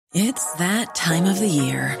It's that time of the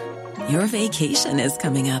year. Your vacation is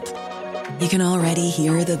coming up. You can already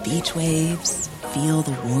hear the beach waves, feel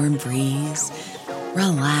the warm breeze,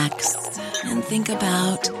 relax, and think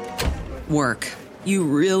about work. You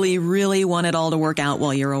really, really want it all to work out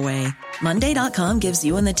while you're away. Monday.com gives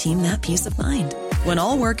you and the team that peace of mind. When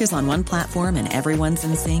all work is on one platform and everyone's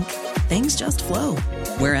in sync, things just flow.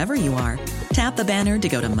 Wherever you are, tap the banner to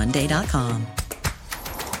go to Monday.com.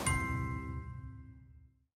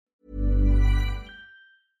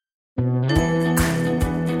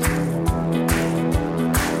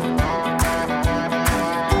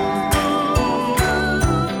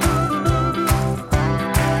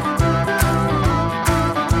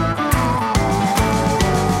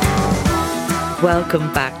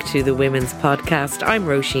 Welcome back to the Women's Podcast. I'm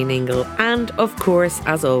Roisin Ingle, and of course,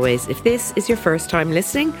 as always, if this is your first time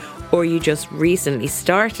listening or you just recently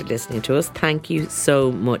started listening to us, thank you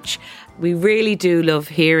so much. We really do love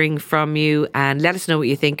hearing from you, and let us know what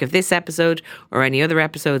you think of this episode or any other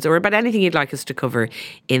episodes or about anything you'd like us to cover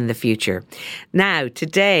in the future. Now,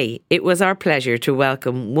 today, it was our pleasure to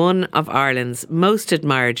welcome one of Ireland's most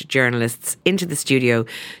admired journalists into the studio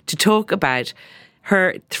to talk about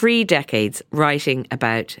her 3 decades writing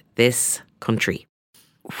about this country.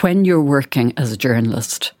 When you're working as a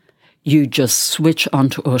journalist, you just switch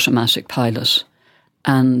onto automatic pilot.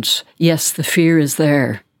 And yes, the fear is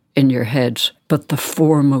there in your head, but the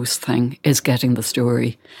foremost thing is getting the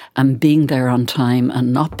story and being there on time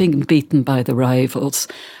and not being beaten by the rivals.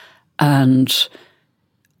 And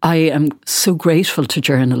I am so grateful to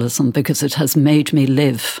journalism because it has made me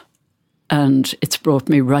live. And it's brought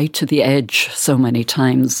me right to the edge so many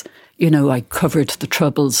times. You know, I covered the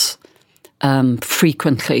Troubles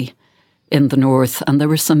frequently in the north, and there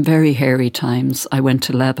were some very hairy times. I went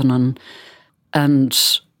to Lebanon,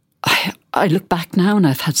 and I look back now and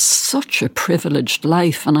I've had such a privileged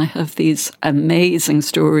life, and I have these amazing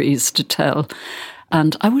stories to tell.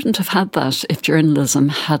 And I wouldn't have had that if journalism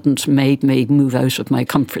hadn't made me move out of my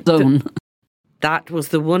comfort zone. That was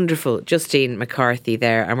the wonderful Justine McCarthy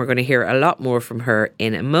there, and we're going to hear a lot more from her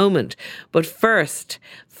in a moment. But first,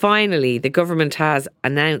 finally, the government has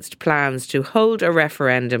announced plans to hold a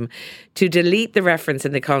referendum to delete the reference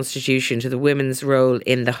in the Constitution to the women's role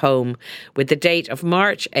in the home, with the date of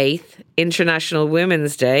March 8th, International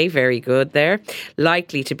Women's Day, very good there,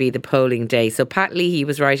 likely to be the polling day. So Pat Leahy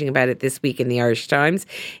was writing about it this week in the Irish Times.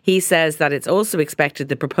 He says that it's also expected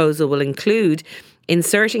the proposal will include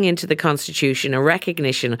inserting into the Constitution a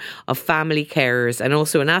recognition of family carers and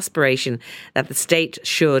also an aspiration that the state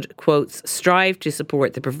should, quotes, strive to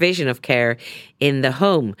support the provision of care in the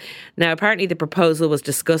home. Now, apparently the proposal was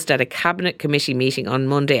discussed at a Cabinet Committee meeting on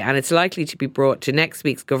Monday, and it's likely to be brought to next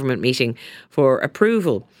week's government meeting for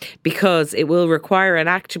approval because it will require an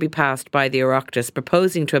act to be passed by the Oireachtas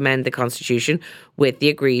proposing to amend the Constitution with the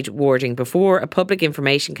agreed wording before a public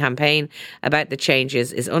information campaign about the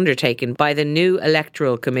changes is undertaken by the new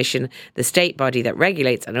Electoral Commission, the state body that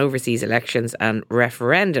regulates and oversees elections and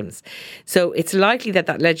referendums. So it's likely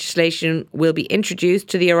that legislation will be introduced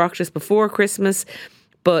to the Oireachtas before Christmas,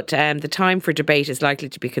 but the time for debate is likely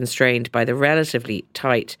to be constrained by the relatively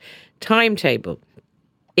tight timetable.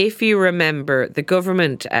 If you remember, the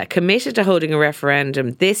government committed to holding a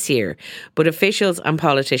referendum this year, but officials and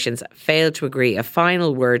politicians failed to agree a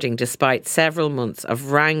final wording despite several months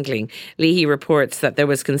of wrangling. Leahy reports that there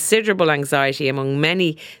was considerable anxiety among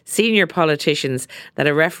many senior politicians that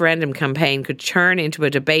a referendum campaign could turn into a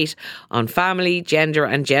debate on family, gender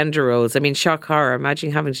and gender roles. I mean, shock horror,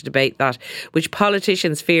 imagine having to debate that, which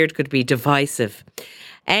politicians feared could be divisive.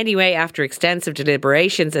 Anyway, after extensive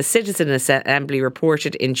deliberations, a citizen assembly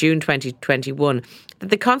reported in June 2021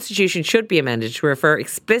 that the Constitution should be amended to refer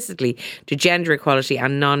explicitly to gender equality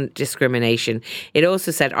and non-discrimination. It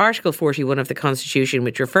also said Article 41 of the Constitution,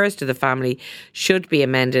 which refers to the family, should be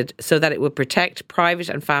amended so that it would protect private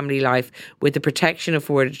and family life with the protection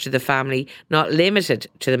afforded to the family, not limited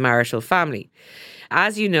to the marital family.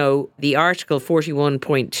 As you know, the Article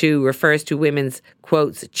 41.2 refers to women's,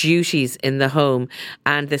 quotes, duties in the home,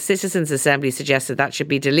 and the Citizens' Assembly suggested that should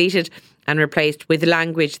be deleted and replaced with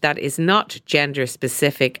language that is not gender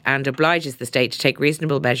specific and obliges the state to take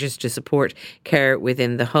reasonable measures to support care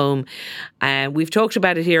within the home. We've talked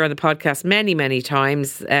about it here on the podcast many, many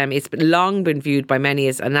times. It's long been viewed by many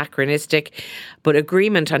as anachronistic, but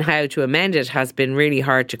agreement on how to amend it has been really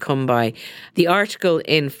hard to come by. The article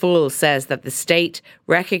in full says that the state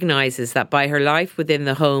recognises that by her life within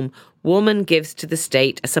the home, Woman gives to the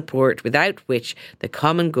state a support without which the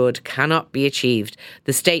common good cannot be achieved.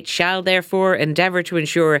 The state shall therefore endeavour to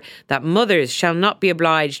ensure that mothers shall not be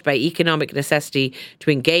obliged by economic necessity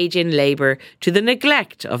to engage in labour to the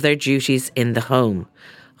neglect of their duties in the home.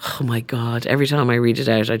 Oh my God, every time I read it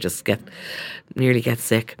out, I just nearly get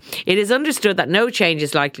sick. It is understood that no change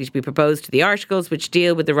is likely to be proposed to the articles which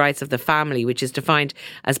deal with the rights of the family, which is defined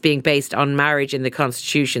as being based on marriage in the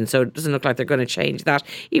Constitution. So it doesn't look like they're going to change that,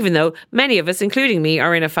 even though many of us, including me,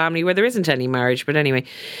 are in a family where there isn't any marriage. But anyway,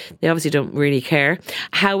 they obviously don't really care.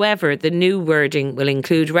 However, the new wording will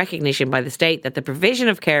include recognition by the state that the provision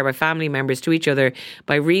of care by family members to each other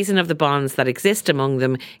by reason of the bonds that exist among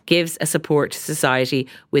them gives a support to society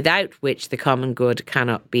without which the common good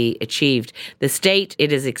cannot be achieved. The state,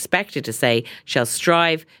 it is expected to say, shall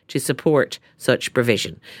strive to support such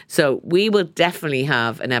provision. So we will definitely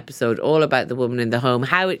have an episode all about the woman in the home,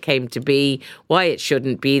 how it came to be, why it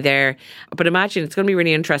shouldn't be there. But imagine, it's going to be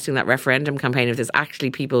really interesting, that referendum campaign, if there's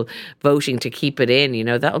actually people voting to keep it in, you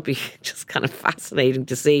know, that'll be just kind of fascinating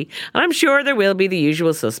to see. And I'm sure there will be the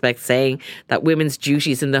usual suspects saying that women's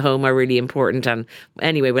duties in the home are really important. And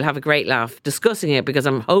anyway, we'll have a great laugh discussing it, because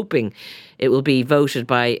I'm hoping it will be voted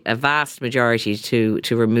by a vast majority to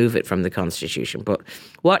remove it from the Constitution. But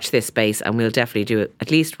watch this space, and we'll definitely do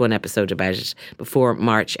at least one episode about it before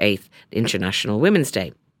March 8th, International Women's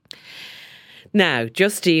Day. Now,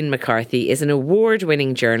 Justine McCarthy is an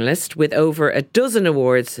award-winning journalist with over a dozen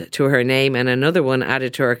awards to her name and another one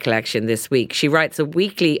added to her collection this week. She writes a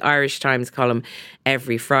weekly Irish Times column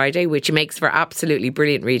every Friday, which makes for absolutely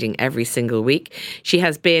brilliant reading every single week. She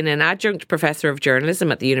has been an adjunct professor of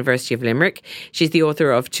journalism at the University of Limerick. She's the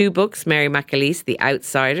author of 2 books, Mary McAleese, The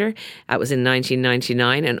Outsider, that was in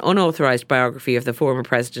 1999, an unauthorised biography of the former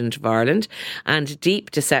President of Ireland, and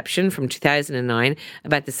Deep Deception from 2009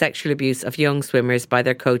 about the sexual abuse of young swimmers by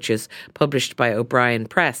their coaches, published by O'Brien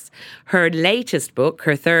Press. Her latest book,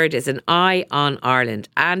 her third, is An Eye on Ireland,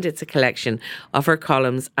 and it's a collection of her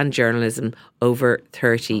columns and journalism over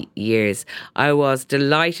 30 years. I was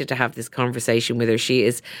delighted to have this conversation with her. She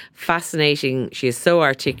is fascinating. She is so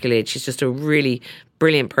articulate. She's just a really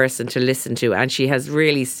brilliant person to listen to, and she has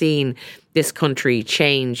really seen this country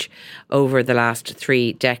change over the last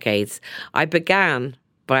 3 decades. I began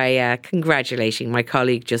by congratulating my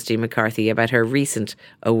colleague Justine McCarthy about her recent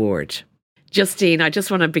award. Justine, I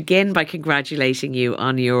just want to begin by congratulating you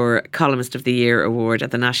on your Columnist of the Year award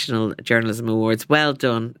at the National Journalism Awards. Well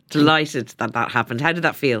done. Delighted that happened. How did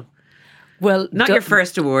that feel? Well, not your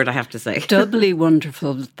first award, I have to say. Doubly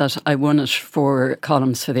wonderful that I won it for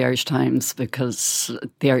columns for the Irish Times, because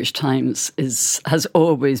the Irish Times has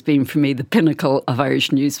always been for me the pinnacle of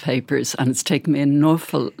Irish newspapers, and it's taken me an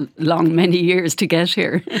awful long many years to get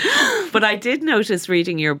here. But I did notice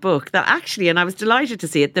reading your book that actually, and I was delighted to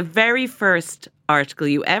see it, the very first article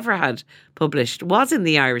you ever had published was in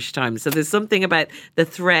the Irish Times. So there's something about the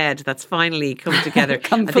thread that's finally come together.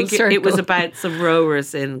 I think it was about some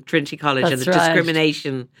rowers in Trinity College and the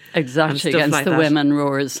discrimination. Exactly, and against like the that. Women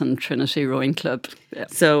Rowers and Trinity Rowing Club. Yeah.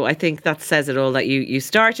 So I think that says it all, that you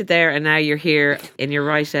started there and now you're here in your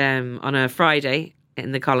right on a Friday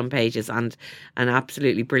in the column pages, and an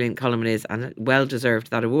absolutely brilliant column it is, and well deserved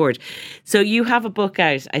that award. So you have a book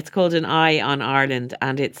out. It's called An Eye on Ireland,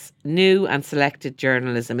 and it's new and selected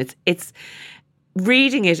journalism. It's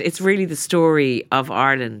reading it, it's really the story of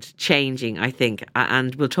Ireland changing, I think,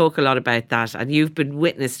 and we'll talk a lot about that. And you've been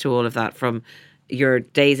witness to all of that from your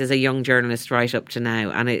days as a young journalist right up to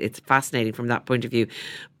now, and it's fascinating from that point of view.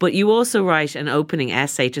 But you also write an opening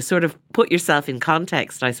essay to sort of put yourself in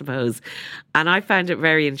context, I suppose. And I found it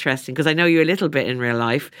very interesting, because I know you a little bit in real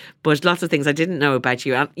life, but lots of things I didn't know about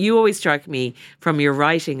you. And you always strike me from your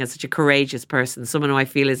writing as such a courageous person, someone who I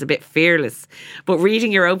feel is a bit fearless. But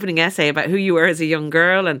reading your opening essay about who you were as a young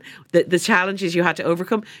girl and the challenges you had to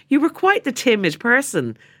overcome, you were quite the timid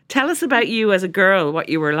person. Tell us about you as a girl, what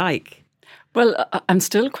you were like. Well, I'm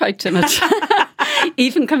still quite timid.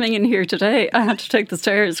 Even coming in here today, I had to take the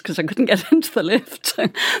stairs because I couldn't get into the lift.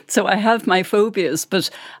 So I have my phobias, but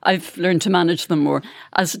I've learned to manage them more.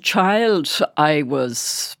 As a child, I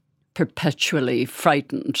was perpetually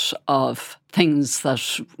frightened of things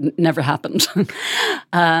that never happened.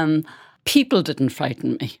 People didn't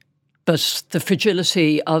frighten me, but the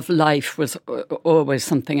fragility of life was always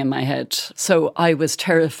something in my head. So I was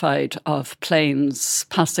terrified of planes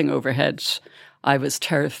passing overhead. I was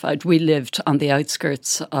terrified. We lived on the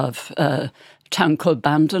outskirts of a town called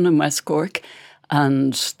Bandon in West Cork,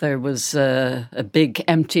 and there was a big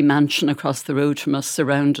empty mansion across the road from us,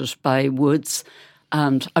 surrounded by woods,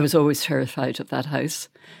 and I was always terrified of that house.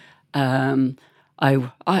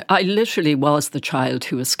 I literally was the child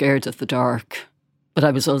who was scared of the dark, but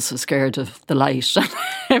I was also scared of the light and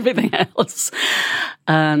everything else.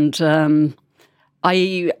 And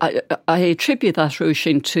I attribute that,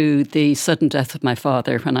 Roisin, to the sudden death of my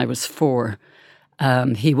father when I was 4.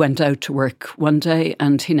 He went out to work one day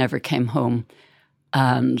and he never came home.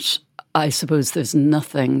 And I suppose there's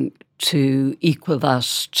nothing to equal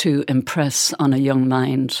that, to impress on a young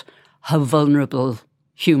mind how vulnerable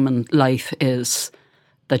human life is,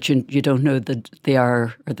 that you don't know the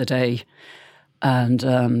hour or the day.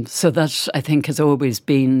 And so that, I think, has always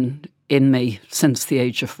been in me since the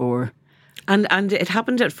age of 4. And it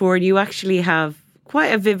happened at 4, and you actually have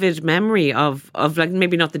quite a vivid memory of like,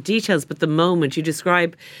 maybe not the details, but the moment. You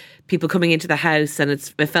describe people coming into the house and it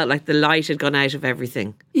felt like the light had gone out of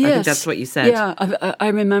everything. Yes. I think that's what you said. Yeah, I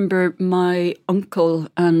remember my uncle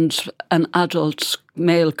and an adult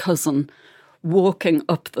male cousin walking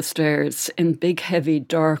up the stairs in big, heavy,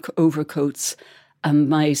 dark overcoats. And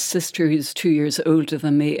my sister, who's 2 years older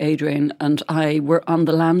than me, Adrian, and I were on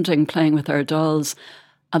the landing playing with our dolls.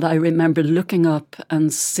 And I remember looking up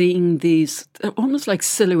and seeing these almost like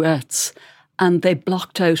silhouettes, and they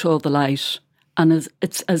blocked out all the light. And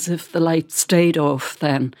it's as if the light stayed off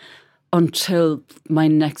then, until my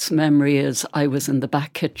next memory is I was in the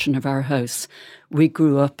back kitchen of our house. We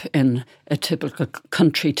grew up in a typical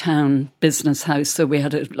country town business house, so we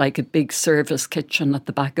had a big service kitchen at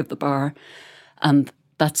the back of the bar. And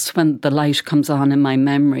that's when the light comes on in my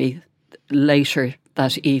memory later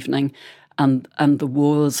that evening. And the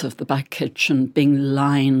walls of the back kitchen being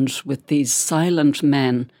lined with these silent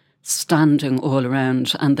men standing all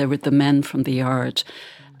around. And they were the men from the yard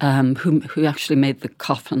who actually made the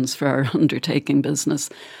coffins for our undertaking business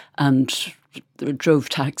and drove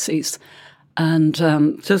taxis. And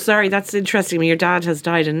so sorry, that's interesting. I mean, your dad has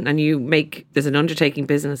died and there's an undertaking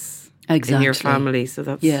business in your family. So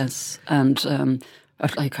that's... Yes, and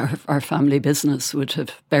our family business would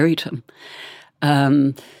have buried him.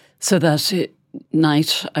 So that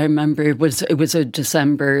night, I remember, it was a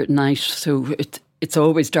December night, so it's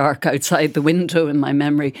always dark outside the window in my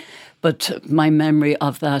memory. But my memory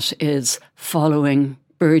of that is following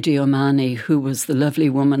Birdie O'Mahony, who was the lovely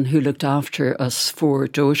woman who looked after us 4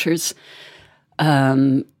 daughters.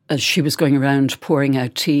 As she was going around pouring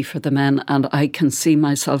out tea for the men, and I can see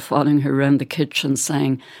myself following her around the kitchen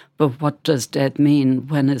saying, "But what does Dad mean?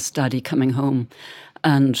 When is Daddy coming home?"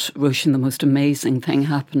 And Roisin, the most amazing thing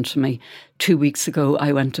happened to me. 2 weeks ago,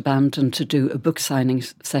 I went to Bandon to do a book signing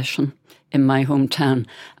session in my hometown.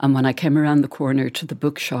 And when I came around the corner to the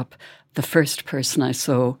bookshop, the first person I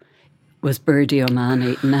saw was Birdie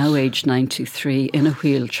O'Mahony, now aged 93, in a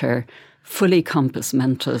wheelchair, fully compos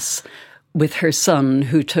mentis, with her son,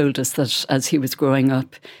 who told us that as he was growing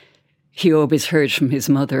up, he always heard from his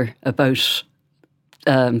mother about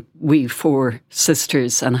we 4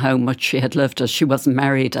 sisters and how much she had loved us. She wasn't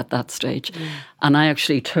married at that stage. And I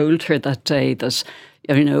actually told her that day that,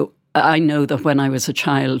 I know that when I was a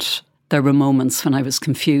child, there were moments when I was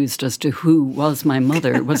confused as to who was my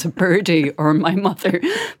mother. Was it Birdie or my mother?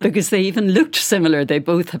 Because they even looked similar. They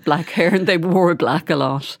both had black hair and they wore black a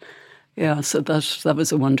lot. Yeah, so that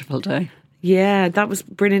was a wonderful day. Yeah, that was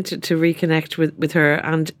brilliant to reconnect with her.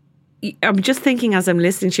 And I'm just thinking as I'm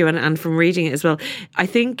listening to you and from reading it as well, I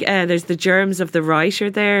think there's the germs of the writer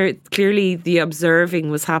there. Clearly the observing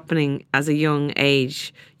was happening as a young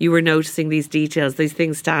age. You were noticing these details, these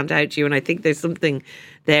things stand out to you, and I think there's something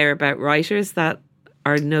there about writers that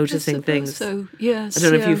are noticing things. So, yes. I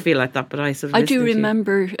don't know if you feel like that, but I sort of... I do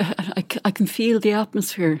remember, I can feel the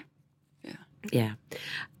atmosphere. Yeah.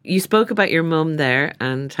 You spoke about your mum there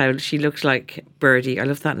and how she looked like Birdie. I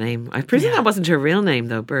love that name. I presume that wasn't her real name,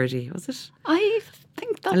 though, Birdie, was it? I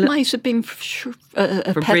think that might have been a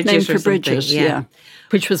pet Bridget name for Bridget, yeah.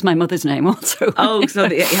 Which was my mother's name also. Oh, so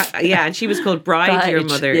and she was called Bride, your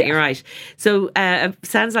mother. Yeah. You're right. So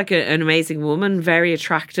sounds like an amazing woman, very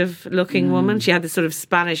attractive looking woman. She had this sort of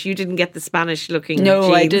Spanish. You didn't get the Spanish looking. No,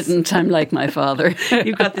 genes. I didn't. I'm like my father.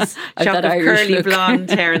 You've got this shock of curly blonde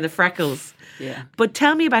hair and the freckles. Yeah. But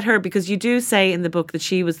tell me about her, because you do say in the book that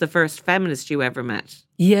she was the first feminist you ever met.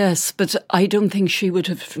 Yes, but I don't think she would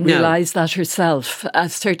have realised that herself,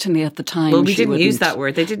 certainly at the time. Well, we didn't use that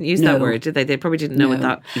word. They didn't use that word, did they? They probably didn't know what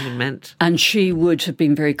that even meant. And she would have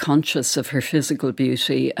been very conscious of her physical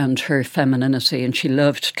beauty and her femininity, and she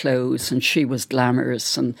loved clothes and she was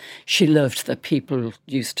glamorous, and she loved that people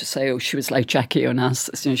used to say, oh, she was like Jackie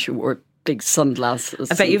Onassis, she wore big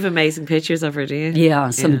sunglasses. I bet you have amazing pictures of her, do you?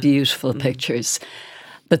 Yeah, some beautiful pictures.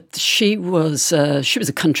 But she was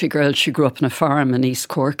a country girl. She grew up on a farm in East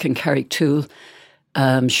Cork in Carricktool.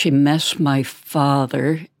 She met my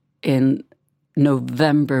father in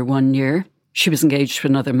November one year. She was engaged to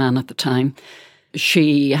another man at the time.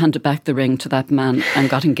 She handed back the ring to that man and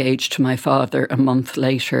got engaged to my father a month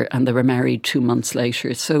later, and they were married 2 months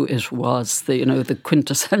later. So it was the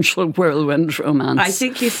quintessential whirlwind romance. I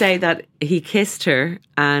think you say that he kissed her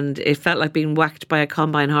and it felt like being whacked by a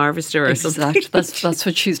combine harvester or something. Exactly. That's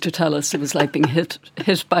what she used to tell us. It was like being hit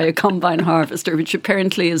by a combine harvester, which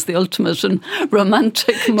apparently is the ultimate in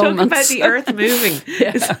romantic moments. Talk about the earth moving.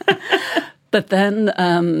 Yeah. But then,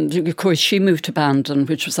 of course, she moved to Bandon,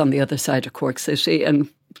 which was on the other side of Cork City, and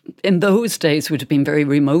in those days would have been very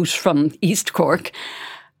remote from East Cork.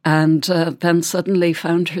 And then suddenly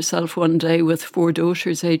found herself one day with 4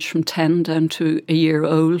 daughters, aged from 10 down to a year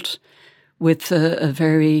old, with a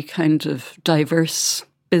very kind of diverse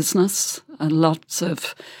business and lots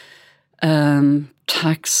of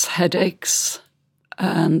tax headaches.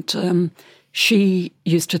 And she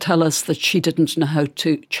used to tell us that she didn't know how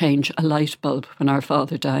to change a light bulb when our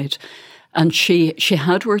father died. And she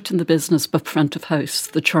had worked in the business, but front of house,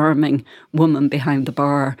 the charming woman behind the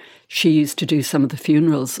bar, she used to do some of the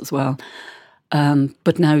funerals as well.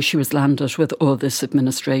 But now she was landed with all this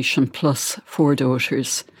administration plus 4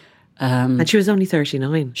 daughters. And she was only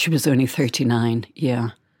 39. She was only 39, yeah.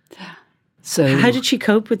 So how did she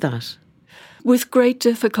cope with that? With great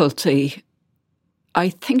difficulty. I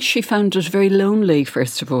think she found it very lonely,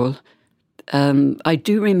 first of all. I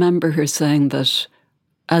do remember her saying that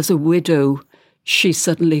as a widow, she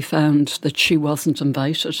suddenly found that she wasn't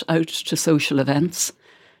invited out to social events,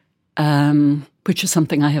 which is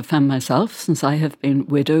something I have found myself since I have been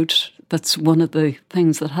widowed. That's one of the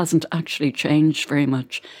things that hasn't actually changed very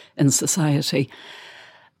much in society.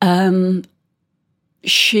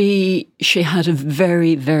 She had a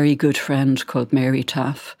very, very good friend called Mary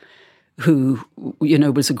Taff, who,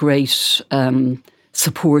 was a great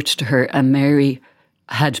support to her. And Mary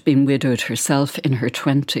had been widowed herself in her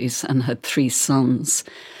 20s and had 3 sons.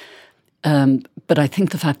 But I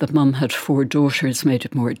think the fact that Mum had 4 daughters made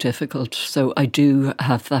it more difficult. So I do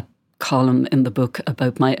have that column in the book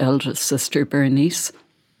about my eldest sister, Bernice,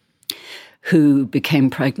 who became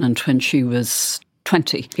pregnant when she was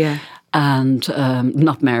 20 and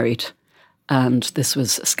not married. And this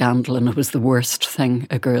was a scandal, and it was the worst thing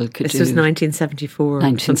a girl could do. This was 1974.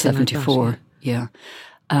 1974, like that, yeah.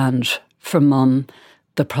 And for Mum,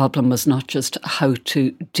 the problem was not just how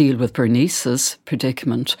to deal with Bernice's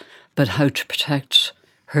predicament, but how to protect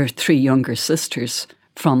her 3 younger sisters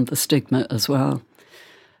from the stigma as well.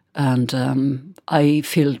 And I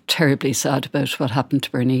feel terribly sad about what happened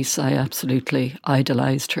to Bernice. I absolutely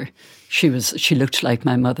idolised her. She looked like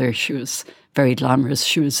my mother. She was very glamorous.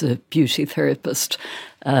 She was a beauty therapist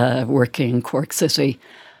working in Cork City,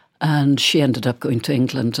 and she ended up going to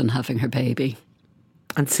England and having her baby.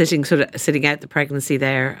 And sitting out the pregnancy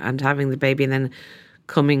there and having the baby and then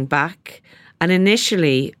coming back. And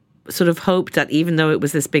initially sort of hoped that even though it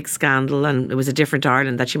was this big scandal and it was a different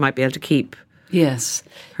Ireland, that she might be able to keep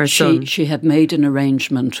her son. She had made an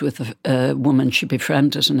arrangement with a woman she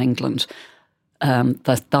befriended in England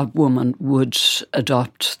that woman would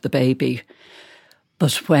adopt the baby.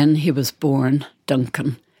 But when he was born,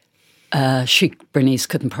 Duncan, Bernice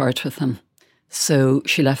couldn't part with him. So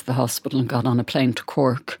she left the hospital and got on a plane to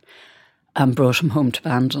Cork and brought him home to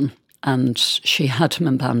Bandon. And she had him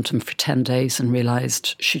in Bandon for 10 days and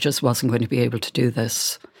realised she just wasn't going to be able to do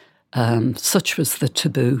this. Such was the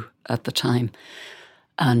taboo at the time.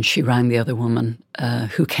 And she rang the other woman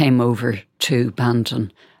who came over to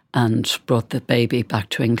Bandon and brought the baby back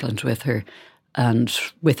to England with her. And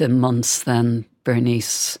within months then,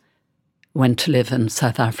 Bernice went to live in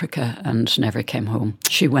South Africa and never came home.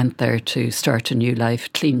 She went there to start a new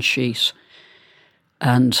life, clean sheet.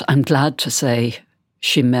 And I'm glad to say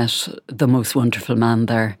she met the most wonderful man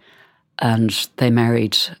there, and they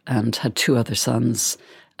married and had 2 other sons.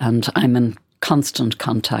 And I'm in constant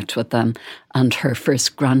contact with them. And her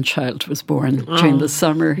first grandchild was born during the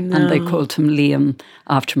summer, and they called him Liam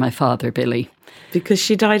after my father, Billy. Because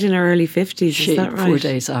she died in her early 50s, is that right? 4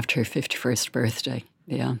 days after her 51st birthday.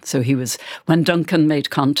 Yeah, so when Duncan made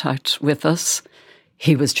contact with us,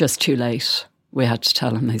 he was just too late. We had to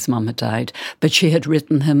tell him his mum had died. But she had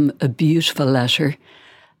written him a beautiful letter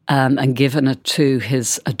and given it to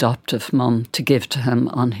his adoptive mum to give to him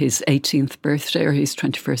on his 18th birthday or his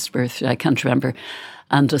 21st birthday, I can't remember,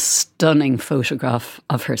 and a stunning photograph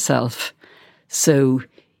of herself. So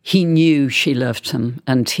he knew she loved him,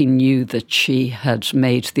 and he knew that she had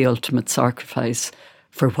made the ultimate sacrifice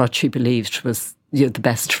for what she believed was the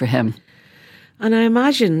best for him. And I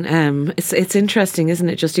imagine it's interesting, isn't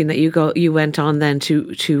it, Justine, that you went on then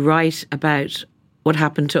to write about what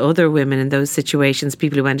happened to other women in those situations,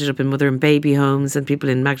 people who ended up in mother and baby homes and people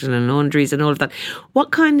in Magdalene laundries and all of that.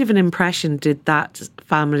 What kind of an impression did that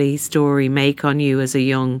family story make on you as a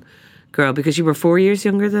young girl? Because you were 4 years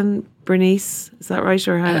younger than Bernice, is that right?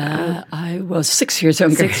 Or how? I was 6 years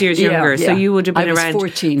younger. 6 years younger. So you would have been around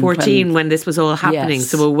 14 when this was all happening. Yes.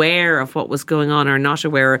 So aware of what was going on or not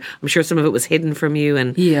aware. I'm sure some of it was hidden from you.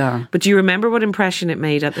 But do you remember what impression it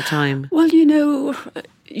made at the time? Well,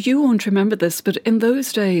 you won't remember this, but in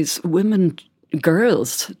those days,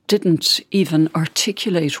 girls didn't even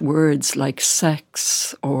articulate words like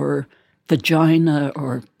sex or vagina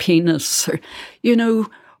or penis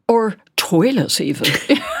or toilet even.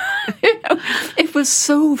 It was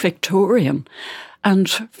so Victorian. And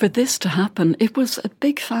for this to happen, it was a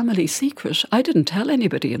big family secret. I didn't tell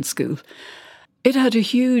anybody in school. It had a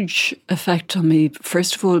huge effect on me,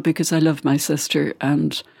 first of all, because I loved my sister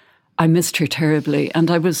and I missed her terribly. And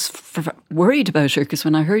I was worried about her because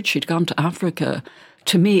when I heard she'd gone to Africa,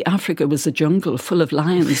 to me, Africa was a jungle full of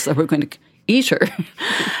lions that were going to eat her.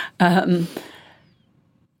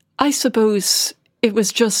 I suppose it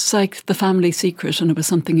was just like the family secret and it was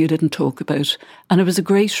something you didn't talk about. And it was a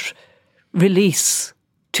great release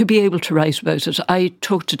to be able to write about it. I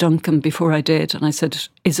talked to Duncan before I did and I said,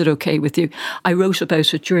 is it okay with you? I wrote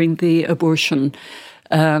about it during the abortion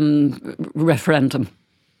referendum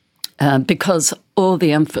because all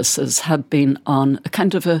the emphasis had been on a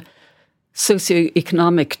kind of a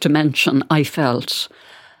socio-economic dimension, I felt.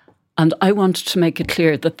 And I wanted to make it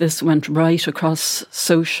clear that this went right across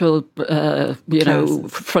social,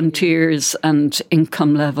 frontiers and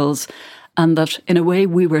income levels, and that in a way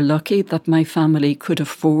we were lucky that my family could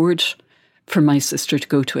afford for my sister to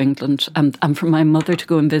go to England and for my mother to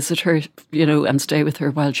go and visit her, and stay with her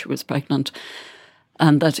while she was pregnant.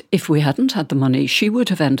 And that if we hadn't had the money, she would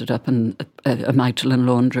have ended up in a Magdalene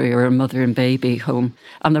laundry or a mother and baby home.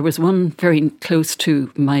 And there was one very close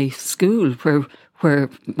to my school where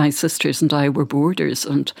my sisters and I were boarders,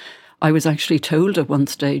 and I was actually told at one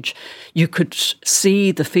stage you could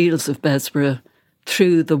see the fields of Besborough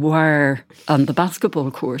through the wire on the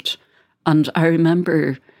basketball court. And I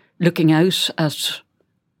remember looking out at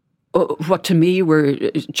what to me were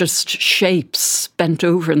just shapes bent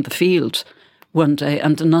over in the field one day,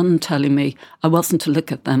 and a nun telling me I wasn't to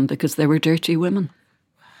look at them because they were dirty women.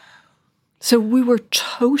 So we were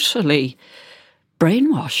totally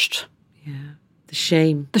brainwashed. Yeah. The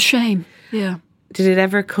shame. The shame, yeah. Did it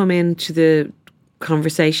ever come into the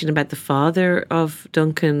conversation about the father of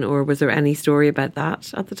Duncan, or was there any story about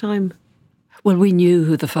that at the time? Well, we knew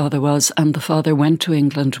who the father was, and the father went to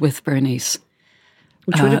England with Bernice.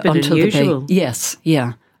 Which would have been unusual. Yes,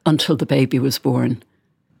 yeah, until the baby was born.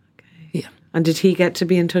 Okay. Yeah. And did he get to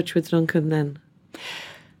be in touch with Duncan then?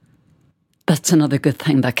 That's another good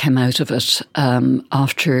thing that came out of it.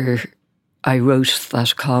 After I wrote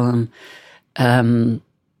that column, the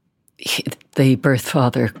birth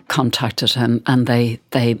father contacted him and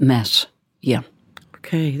they met. Yeah.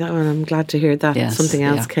 Okay, that one I'm glad to hear that. Yes, something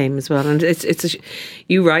else came as well, and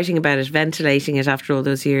you writing about it, ventilating it after all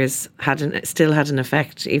those years still had an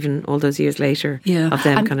effect, even all those years later. Yeah. Of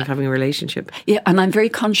them kind of having a relationship. Yeah, and I'm very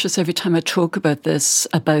conscious every time I talk about this,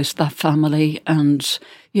 about that family and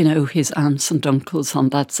his aunts and uncles on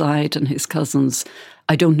that side and his cousins.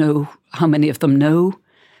 I don't know how many of them know,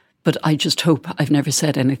 but I just hope I've never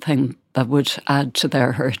said anything that would add to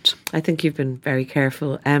their hurt. I think you've been very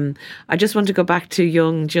careful. I just want to go back to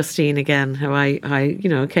young Justine again, who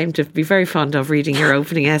I came to be very fond of reading your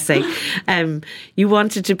opening essay. You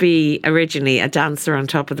wanted to be originally a dancer on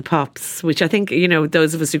Top of the Pops, which I think,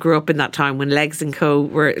 those of us who grew up in that time when Legs & Co.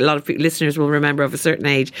 were, a lot of listeners will remember of a certain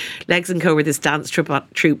age, Legs & Co. were this dance troupe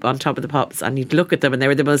on Top of the Pops, and you'd look at them and they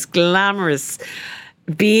were the most glamorous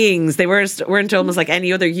beings. They weren't almost like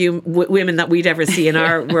any other women that we'd ever see in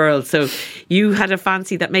our world. So you had a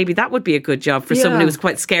fancy that maybe that would be a good job for someone who was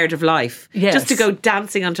quite scared of life. Yes. Just to go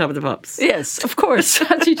dancing on Top of the Pops. Yes, of course,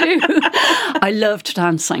 as you do. I loved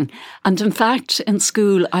dancing. And in fact, in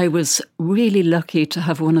school, I was really lucky to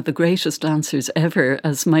have one of the greatest dancers ever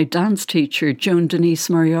as my dance teacher, Joan Denise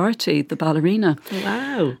Moriarty, the ballerina.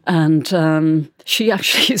 Wow. And she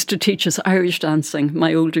actually used to teach us Irish dancing.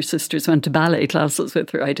 My older sisters went to ballet classes with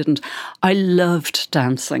her. I didn't. I loved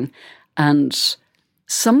dancing. And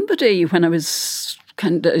somebody, when I was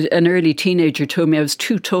kind of an early teenager, told me I was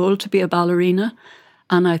too tall to be a ballerina.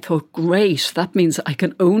 And I thought, great, that means I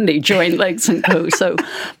can only join Legs & Co.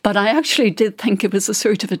 But I actually did think it was a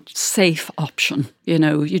sort of a safe option.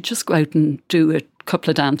 You just go out and do a couple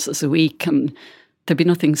of dances a week and there'd be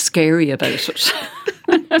nothing scary about it.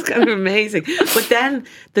 That's kind of amazing. But then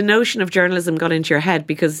the notion of journalism got into your head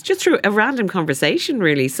because just through a random conversation,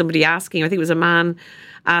 really, somebody asking, I think it was a man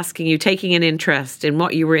asking you, taking an interest in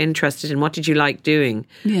what you were interested in, what did you like doing?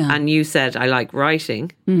 Yeah. And you said, I like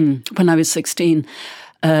writing. When I was 16,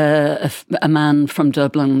 a man from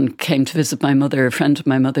Dublin came to visit my mother, a friend of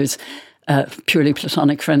my mother's, purely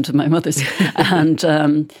platonic friend of my mother's.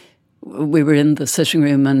 And we were in the sitting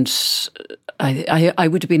room, and I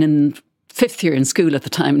would have been in 5th year in school at the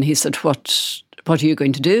time. And he said, what are you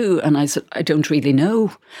going to do? And I said, I don't really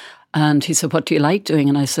know. And he said, what do you like doing?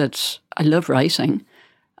 And I said, I love writing.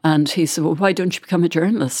 And he said, well, why don't you become a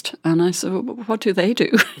journalist? And I said, well, what do they do?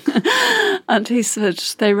 And he said,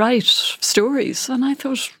 they write stories. And I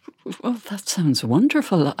thought, well, that sounds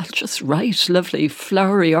wonderful. I'll just write lovely,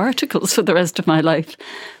 flowery articles for the rest of my life.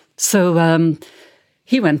 So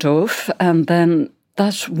he went off. And then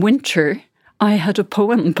that winter, I had a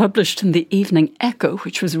poem published in the Evening Echo,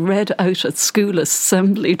 which was read out at school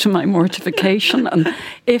assembly to my mortification. And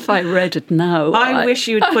if I read it now... I wish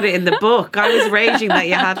you'd put it in the book. I was raging that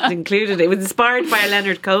you hadn't included it. It was inspired by a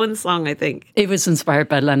Leonard Cohen song, I think. It was inspired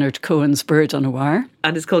by Leonard Cohen's Bird on a Wire.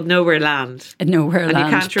 And it's called Nowhere Land. Nowhere Land. And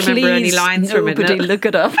you can't remember any lines from it. Nobody look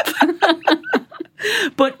it up.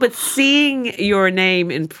 But seeing your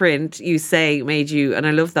name in print, you say, made you, and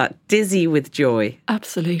I love that, dizzy with joy.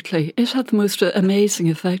 Absolutely. It had the most amazing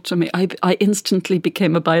effect on me. I instantly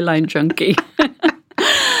became a byline junkie.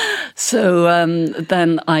 So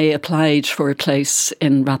then I applied for a place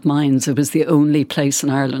in Rathmines. It was the only place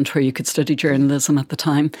in Ireland where you could study journalism at the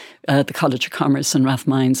time, the College of Commerce in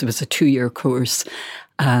Rathmines. It was a 2-year course,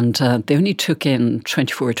 and they only took in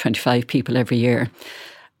 24, 25 people every year.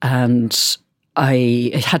 And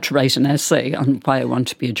I had to write an essay on why I want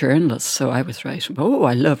to be a journalist. So I was writing,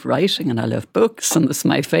 I love writing and I love books, and this is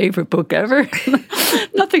my favourite book ever.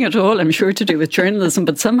 Nothing at all, I'm sure, to do with journalism,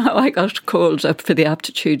 but somehow I got called up for the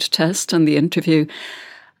aptitude test and the interview.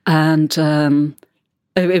 And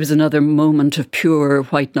it was another moment of pure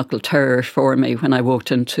white-knuckle terror for me when I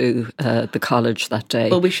walked into the college that day.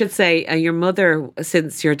 Well, we should say your mother,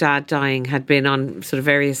 since your dad dying, had been on sort of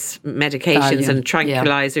various medications and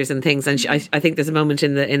tranquilizers and things. And I think there's a moment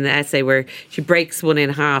in the essay where she breaks one in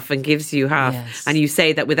half and gives you half. Yes. And you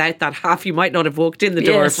say that without that half, you might not have walked in the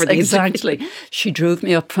door for the exactly. interview. She drove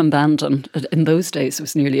me up from Bandon. In those days, it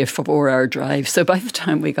was nearly a 4-hour drive. So by the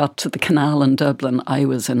time we got to the canal in Dublin, I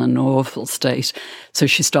was in an awful state. So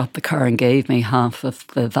she stopped the car and gave me half of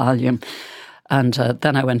the Valium. And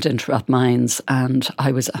then I went into Rathmines, and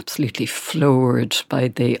I was absolutely floored by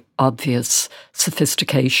the obvious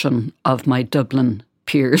sophistication of my Dublin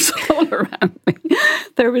peers all around me.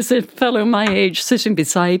 There was a fellow my age sitting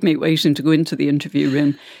beside me waiting to go into the interview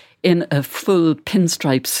room in a full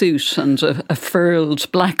pinstripe suit and a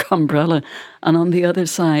furled black umbrella. And on the other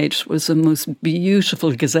side was a most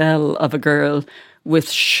beautiful gazelle of a girl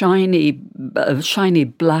with shiny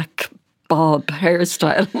black bob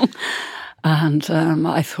hairstyle. And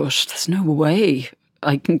I thought, there's no way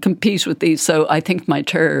I can compete with these. So I think my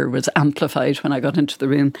terror was amplified when I got into the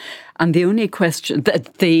room. And the only question,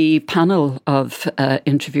 the panel of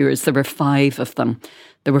interviewers, there were 5 of them.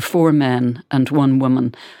 There were 4 men and 1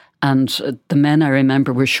 woman. And the men I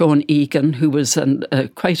remember were Sean Egan, who was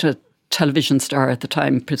quite a television star at the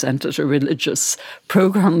time, presented a religious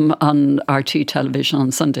programme on RT television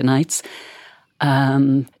on Sunday nights.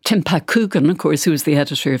 Tim Coogan, of course, who was the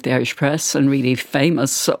editor of the Irish Press and really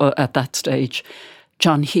famous at that stage.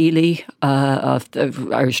 John Healy of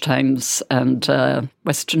the Irish Times and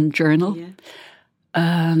Western Journal. Yeah.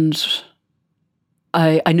 And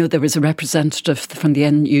I know there was a representative from the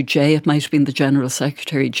NUJ. It might have been the General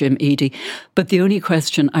Secretary, Jim Eadie. But the only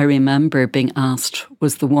question I remember being asked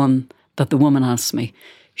was the one that the woman asked me.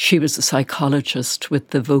 She was a psychologist with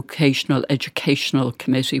the Vocational Educational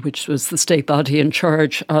Committee, which was the state body in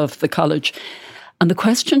charge of the college. And the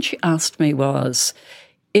question she asked me was,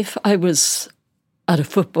 if I was at a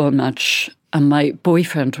football match and my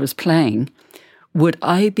boyfriend was playing, would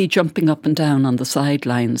I be jumping up and down on the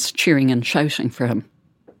sidelines, cheering and shouting for him?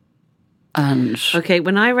 And okay,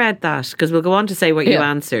 when I read that, because we'll go on to say what you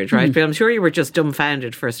answered, right? But I'm sure you were just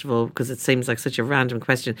dumbfounded, first of all, because it seems like such a random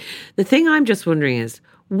question. The thing I'm just wondering is,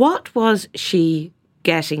 what was she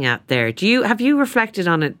getting at there? Have you reflected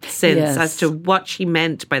on it since as to what she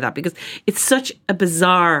meant by that? Because it's such a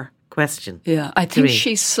bizarre question. Yeah, I think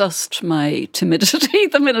she sussed my timidity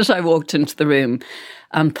the minute I walked into the room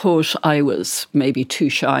and thought I was maybe too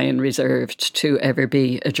shy and reserved to ever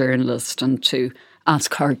be a journalist and to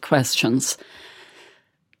ask hard questions.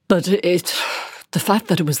 But The fact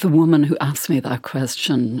that it was the woman who asked me that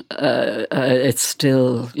question, it's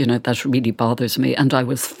still, that really bothers me. And I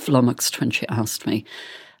was flummoxed when she asked me.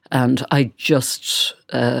 And I just,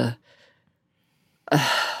 I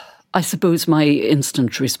suppose my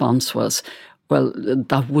instant response was, well,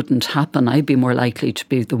 that wouldn't happen. I'd be more likely to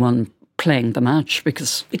be the one playing the match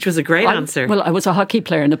because... Which was a great answer. Well, I was a hockey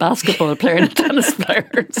player and a basketball player and a tennis player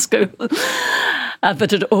in school.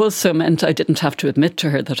 But it also meant I didn't have to admit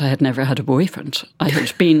to her that I had never had a boyfriend. I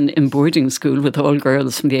had been in boarding school with all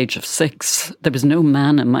girls from the age of 6. There was no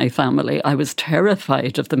man in my family. I was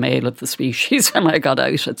terrified of the male of the species when I got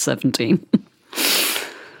out at 17.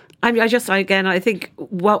 I think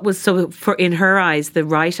what was in her eyes, the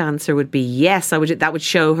right answer would be yes. That would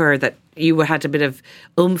show her that you had a bit of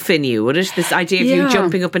oomph in you, would it? This idea of you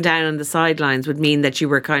jumping up and down on the sidelines would mean that you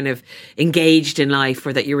were kind of engaged in life,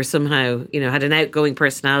 or that you were somehow, had an outgoing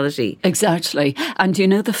personality. Exactly. And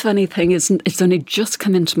the funny thing is, it's only just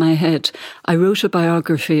come into my head. I wrote a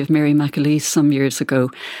biography of Mary McAleese some years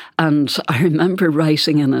ago, and I remember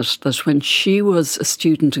writing in it that when she was a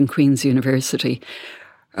student in Queen's University,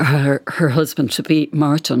 her husband-to-be,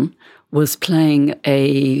 Martin, was playing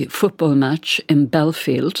a football match in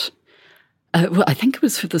Belfield. I think it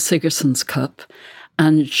was for the Sigersons Cup.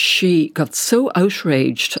 And she got so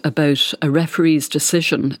outraged about a referee's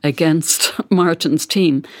decision against Martin's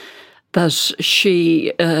team that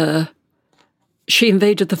she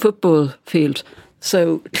invaded the football field.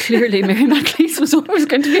 So clearly Mary McAleese was always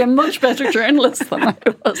going to be a much better journalist than I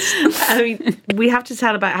was. I mean, we have to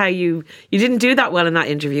tell about how you didn't do that well in that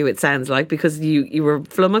interview, it sounds like, because you were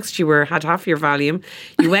flummoxed, had half your Valium,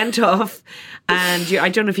 you went off, and I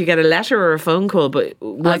don't know if you get a letter or a phone call, but...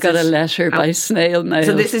 I got a letter by snail mail.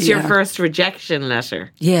 So this is your first rejection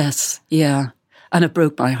letter? Yes, yeah. And it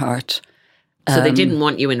broke my heart. So they didn't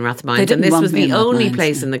want you in Rathmines, and this was the only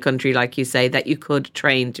place in the country, like you say, that you could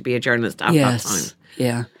train to be a journalist at that time.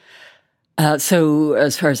 Yeah. So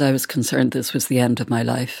as far as I was concerned, this was the end of my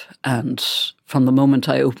life. And from the moment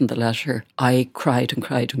I opened the letter, I cried and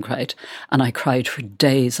cried and cried. And I cried for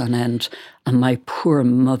days on end. And my poor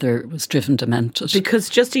mother was driven demented. Because,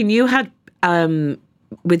 Justine, you had...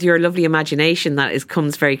 with your lovely imagination that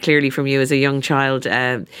comes very clearly from you as a young child,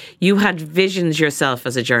 you had visions yourself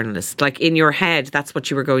as a journalist. Like in your head, that's what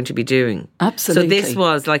you were going to be doing. Absolutely. So this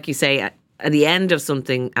was, like you say, at the end of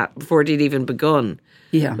something before it had even begun.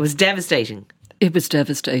 Yeah. It was devastating. It was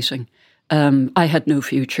devastating. I had no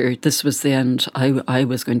future. This was the end. I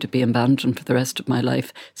was going to be abandoned for the rest of my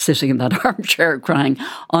life, sitting in that armchair crying,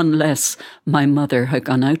 unless my mother had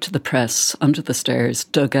gone out to the press, under the stairs,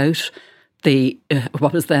 dug out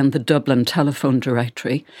what was then the Dublin telephone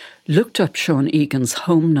directory, looked up Sean Egan's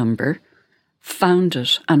home number, found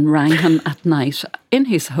it and rang him at night in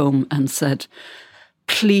his home and said,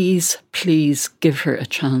 please give her a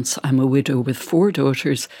chance. I'm a widow with 4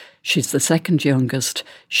 daughters. She's the second youngest.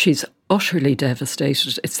 She's utterly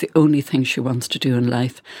devastated. It's the only thing she wants to do in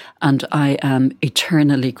life. And I am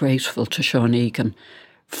eternally grateful to Sean Egan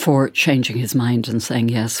for changing his mind and saying,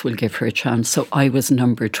 yes, we'll give her a chance. So I was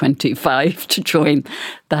number 25 to join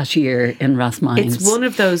that year in Rathmines. It's one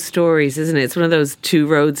of those stories, isn't it? It's one of those two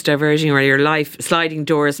roads diverging, or your life sliding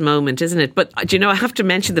doors moment, isn't it? But do you know, I have to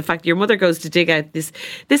mention the fact your mother goes to dig out this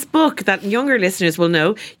book that younger listeners will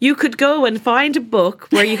know. You could go and find a book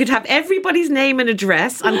where you could have everybody's name and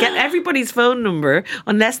address and get everybody's phone number,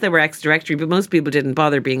 unless they were ex-directory, but most people didn't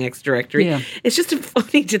bother being ex-directory. Yeah. It's just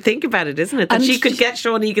funny to think about it, isn't it? That she could get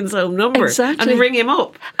Sean Egan's home number and ring him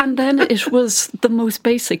up. And then it was the most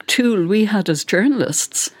basic tool we had as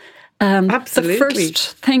journalists. Absolutely. The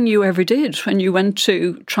first thing you ever did when you went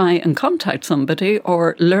to try and contact somebody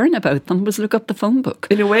or learn about them was look up the phone book.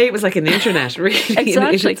 In a way, it was like an internet, really. Exactly.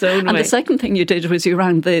 In its own and way. The second thing you did was you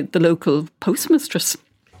rang the local postmistress.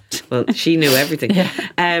 Well, she knew everything.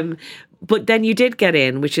 Yeah. But then you did get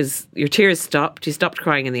in, which is your tears stopped. You stopped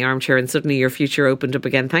crying in the armchair, and suddenly your future opened up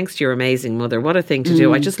again. Thanks to your amazing mother. What a thing to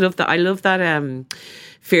do! I just love that. I love that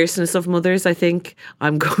fierceness of mothers. I think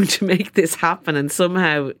I'm going to make this happen, and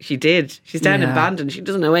somehow she did. She's down abandoned. She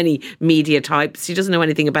doesn't know any media types. She doesn't know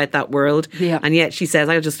anything about that world. Yeah. And yet she says,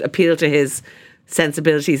 "I'll just appeal to his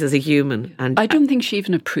sensibilities as a human." And I don't think she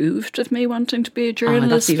even approved of me wanting to be a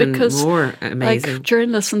journalist. That's even because more amazing. Like,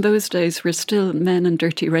 journalists in those days were still men in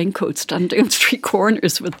dirty raincoats standing on street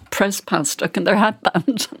corners with press pads stuck in their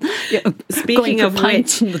hatband. Speaking of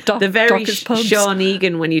which, the very Sean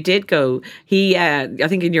Egan, when you did go, he I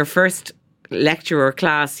think in your first lecture or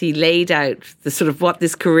class, he laid out the sort of what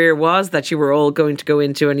this career was that you were all going to go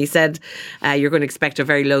into. And he said, you're going to expect a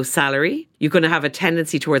very low salary. You're going to have a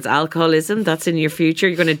tendency towards alcoholism. That's in your future.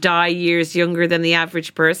 You're going to die years younger than the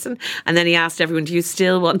average person. And then he asked everyone, do you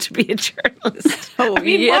still want to be a journalist? Oh, I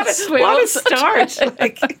mean, yes. what a start.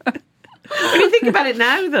 Like, when you think about it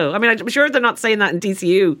now, though, I mean, I'm sure they're not saying that in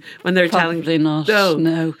DCU when they're telling... Probably not,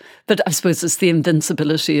 no. But I suppose it's the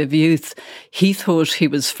invincibility of youth. He thought he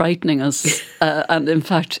was frightening us. And in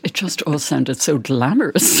fact, it just all sounded so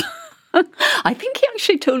glamorous. I think he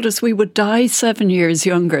actually told us we would die 7 years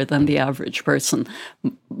younger than the average person,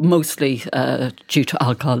 mostly due to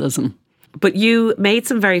alcoholism. But you made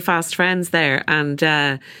some very fast friends there, and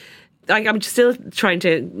I'm still trying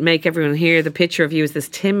to make everyone hear the picture of you as this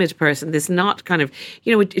timid person, this not kind of,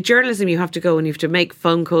 you know, with journalism you have to go and you have to make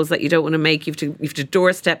phone calls that you don't want to make, you have to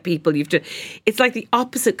doorstep people, it's like the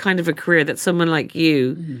opposite kind of a career that someone like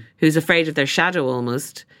you, who's afraid of their shadow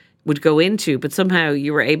almost, would go into, but somehow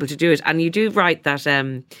you were able to do it. And you do write that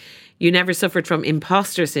you never suffered from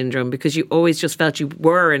imposter syndrome because you always just felt you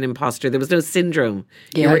were an imposter. There was no syndrome.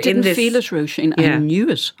 Yeah, I didn't feel it, Roisin. Yeah. I knew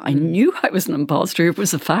it. I knew I was an imposter. It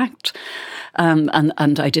was a fact.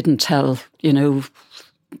 And I didn't tell, you know,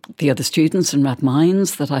 the other students in Rap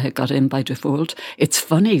Minds that I had got in by default. It's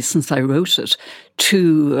funny, since I wrote it,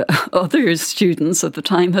 2 other students at the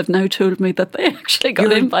time have now told me that they actually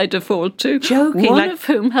got in by default too. Joking. One of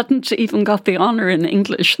whom hadn't even got the honour in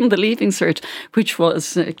English in the Leaving Cert, which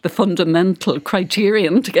was the fundamental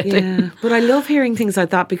criterion to get in. But I love hearing things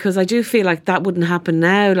like that because I do feel like that wouldn't happen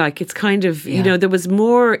now. Like it's kind of, you know, there was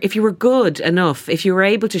more, if you were good enough, if you were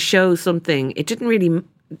able to show something, it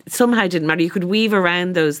somehow didn't matter. You could weave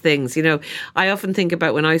around those things. You know, I often think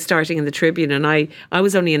about when I was starting in the Tribune, and I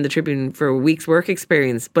was only in the Tribune for a week's work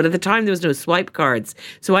experience, but at the time there was no swipe cards.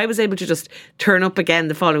 So I was able to just turn up again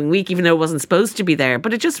the following week, even though it wasn't supposed to be there.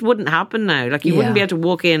 But it just wouldn't happen now. Like you wouldn't be able to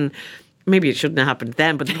walk in. Maybe it shouldn't have happened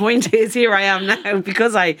then, but the point is here I am now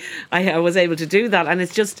because I was able to do that. And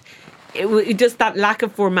it's just... just that lack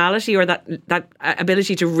of formality or that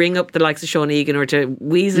ability to ring up the likes of Sean Egan or to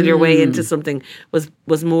weasel your way into something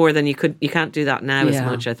was more than you can't do that now as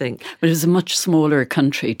much, I think. But it was a much smaller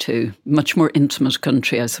country too, much more intimate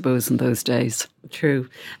country, I suppose, in those days. True.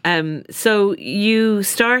 So you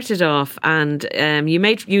started off and you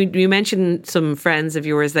mentioned some friends of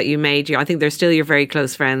yours that you made. I think they're still your very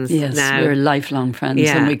close friends now. Yes, we're lifelong friends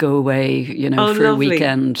and we go away, you know, for lovely. A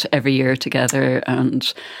weekend every year together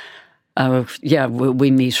and...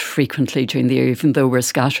 we meet frequently during the year, even though we're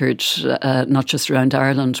scattered, not just around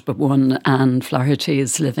Ireland, but one, Anne Flaherty,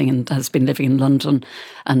 has been living in London,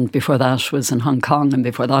 and before that was in Hong Kong, and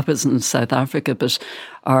before that was in South Africa. But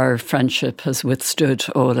our friendship has withstood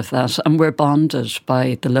all of that, and we're bonded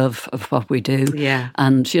by the love of what we do. Yeah.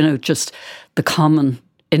 And, you know, just the common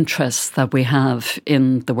interests that we have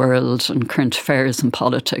in the world and current affairs and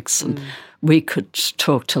politics and we could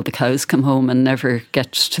talk till the cows come home and never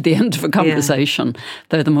get to the end of a conversation. Yeah.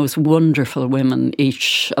 They're the most wonderful women,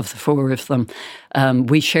 each of the 4 of them.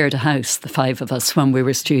 We shared a house, the 5 of us, when we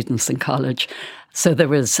were students in college. So there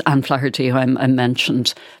was Anne Flaherty, who I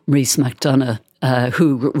mentioned, Maurice McDonough,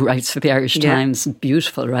 who writes for the Irish Times,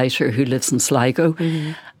 beautiful writer who lives in Sligo.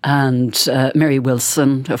 Mm-hmm. And Mary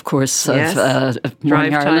Wilson, of course, of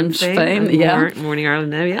Morning Ireland fame. Morning Ireland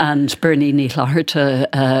now, yeah. And Bernie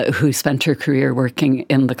Neil-Laharta, who spent her career working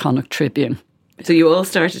in the Connacht Tribune. So you all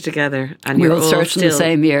started together, and we all started in the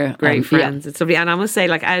same year. Great friends. It's lovely, and I must say,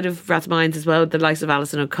 like out of Rat's Minds as well, the likes of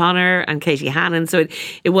Alison O'Connor and Katie Hannon. So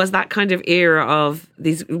it was that kind of era of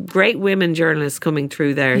these great women journalists coming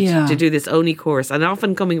through there to do this ONI course, and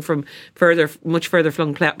often coming from much further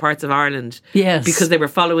flung parts of Ireland. Yes, because they were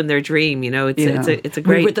following their dream. You know, it's a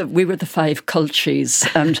great. We were the 5 cultures,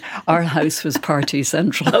 and our house was party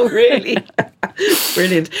central. Oh, really?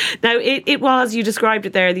 Brilliant. Now it was, you described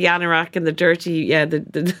it there, the anorak and the dirty. Yeah,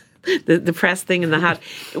 the press thing and the hat.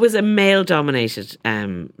 It was a male-dominated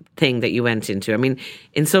thing that you went into. I mean,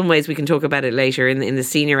 in some ways, we can talk about it later. In the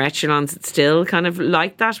senior echelons, it's still kind of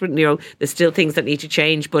like that. You know, there's still things that need to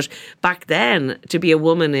change. But back then, to be a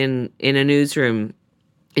woman in a newsroom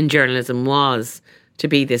in journalism was to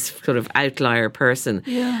be this sort of outlier person.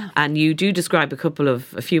 Yeah. And you do describe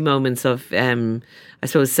a few moments of, I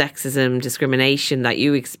suppose, sexism, discrimination that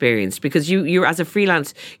you experienced, because you're as a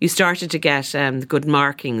freelance, you started to get good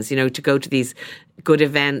markings, you know, to go to these good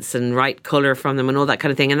events and write colour from them and all that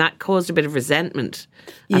kind of thing. And that caused a bit of resentment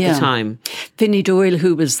at the time. Vinnie Doyle,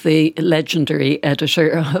 who was the legendary editor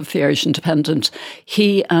of the Irish Independent,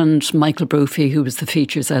 he and Michael Brophy, who was the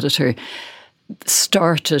features editor,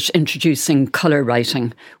 started introducing colour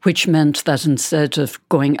writing, which meant that instead of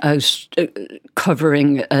going out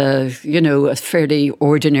covering, a fairly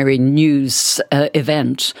ordinary news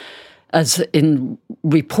event, as in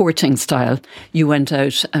reporting style, you went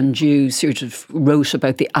out and you sort of wrote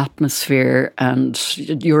about the atmosphere and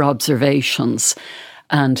your observations.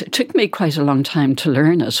 And it took me quite a long time to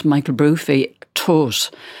learn it. Michael Brophy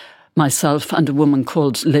taught myself and a woman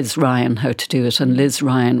called Liz Ryan how to do it. And Liz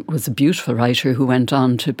Ryan was a beautiful writer who went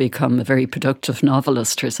on to become a very productive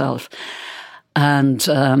novelist herself.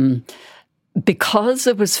 And because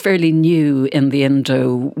it was fairly new in the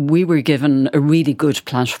Indo, we were given a really good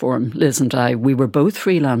platform, Liz and I. We were both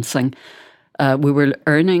freelancing. We were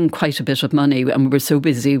earning quite a bit of money and we were so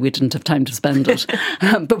busy we didn't have time to spend it.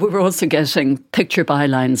 But we were also getting picture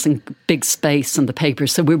bylines and big space in the paper.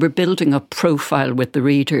 So we were building a profile with the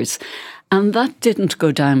readers. And that didn't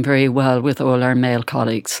go down very well with all our male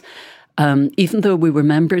colleagues. Even though we were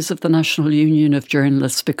members of the National Union of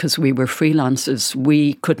Journalists, because we were freelancers,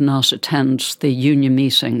 we could not attend the union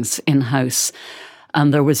meetings in-house.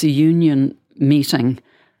 And there was a union meeting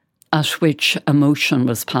at which a motion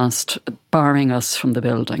was passed barring us from the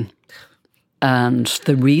building. And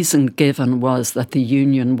the reason given was that the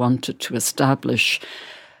union wanted to establish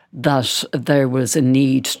that there was a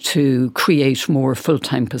need to create more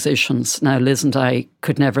full-time positions. Now, Liz and I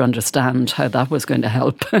could never understand how that was going to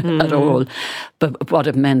help at all. But what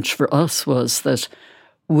it meant for us was that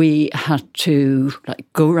we had to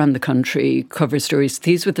go around the country, cover stories.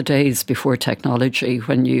 These were the days before technology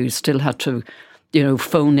when you still had to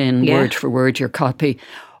phone in word for word your copy.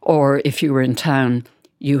 Or if you were in town,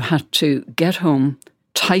 you had to get home,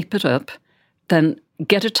 type it up, then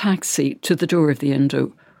get a taxi to the door of the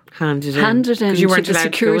Indo, hand it in to the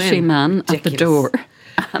security man at the door,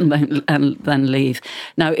 and then leave.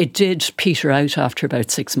 Now, it did peter out after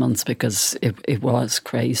about 6 months because it was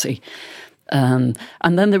crazy. And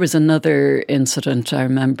then there was another incident. I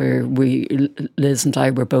remember Liz and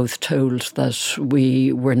I were both told that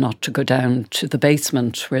we were not to go down to the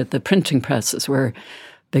basement where the printing presses were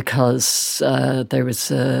because there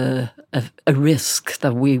was a risk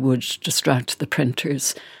that we would distract the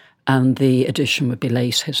printers and the edition would be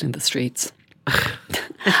late hitting the streets.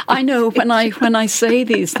 I know when I say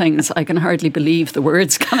these things, I can hardly believe the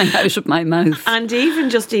words coming out of my mouth. And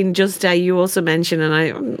even Justine, you also mentioned,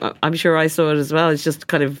 and I'm sure I saw it as well, it's just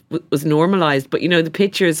kind of was normalised. But, the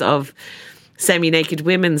pictures of semi-naked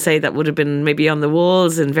women, say, that would have been maybe on the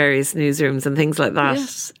walls in various newsrooms and things like that.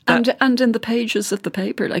 Yes, and in the pages of the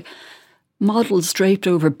paper, like models draped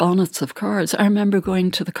over bonnets of cars. I remember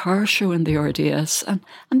going to the car show in the RDS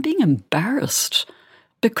and being embarrassed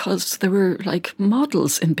because there were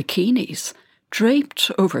models in bikinis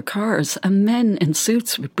draped over cars and men in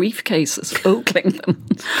suits with briefcases ogling them.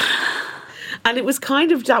 And it was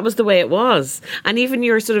that was the way it was. And even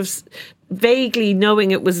you're sort of vaguely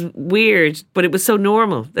knowing it was weird, but it was so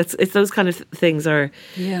normal. It's those kind of things are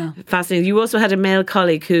fascinating. You also had a male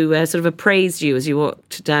colleague who sort of appraised you as you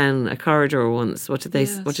walked down a corridor once. What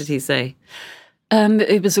did he say?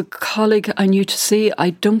 It was a colleague I knew to see.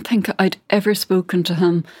 I don't think I'd ever spoken to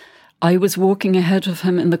him. I was walking ahead of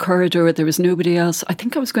him in the corridor. There was nobody else. I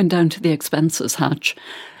think I was going down to the expenses hatch.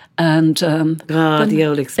 And the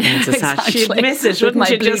old expenses hatch. You'd miss it, wouldn't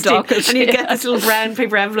you, Justine? And you'd get this little brown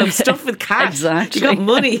paper envelope stuffed with cash. Exactly. You got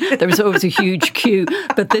money. There was always a huge queue.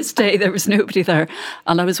 But this day there was nobody there.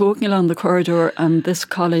 And I was walking along the corridor and this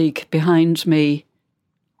colleague behind me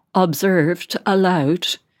observed aloud,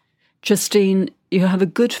 "Justine, you have a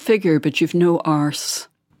good figure, but you've no arse."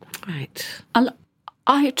 Right. And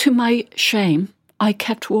I, to my shame, I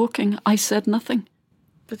kept walking. I said nothing.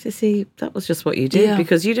 But you see, that was just what you did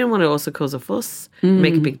because you didn't want to also cause a fuss,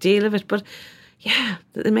 make a big deal of it. But yeah,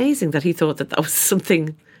 amazing that he thought that was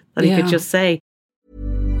something that he could just say.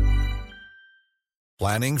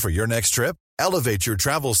 Planning for your next trip? Elevate your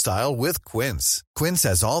travel style with Quince. Quince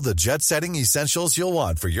has all the jet-setting essentials you'll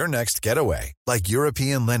want for your next getaway, like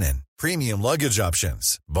European linen, premium luggage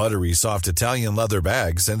options, buttery soft Italian leather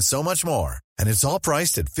bags, and so much more. And it's all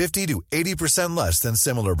priced at 50 to 80% less than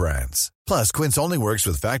similar brands. Plus, Quince only works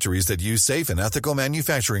with factories that use safe and ethical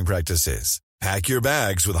manufacturing practices. Pack your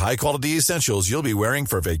bags with high-quality essentials you'll be wearing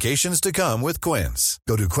for vacations to come with Quince.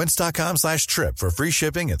 Go to quince.com/trip for free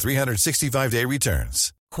shipping and 365-day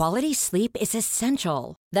returns. Quality sleep is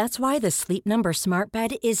essential. That's why the Sleep Number Smart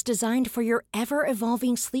Bed is designed for your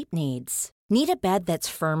ever-evolving sleep needs. Need a bed that's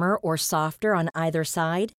firmer or softer on either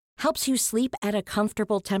side? Helps you sleep at a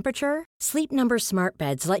comfortable temperature? Sleep Number Smart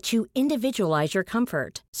Beds let you individualize your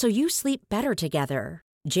comfort so you sleep better together.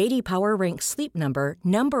 JD Power ranks Sleep Number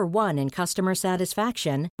number 1 in customer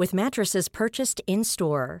satisfaction with mattresses purchased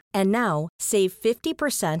in-store. And now, save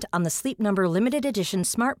 50% on the Sleep Number Limited Edition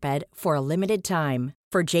Smart Bed for a limited time.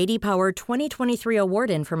 For JD Power 2023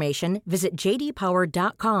 award information, visit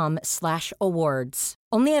jdpower.com/awards.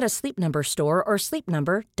 Only at a Sleep Number store or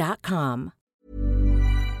sleepnumber.com.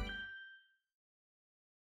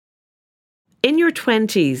 In your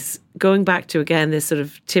 20s, going back to, again, this sort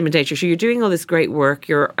of timid nature, so you're doing all this great work,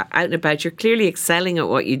 you're out and about, you're clearly excelling at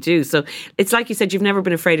what you do. So it's like you said, you've never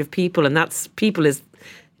been afraid of people, and that's, people is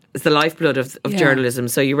the lifeblood of journalism.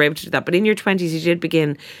 So you were able to do that. But in your 20s, you did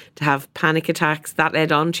begin to have panic attacks. That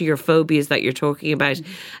led on to your phobias that you're talking about.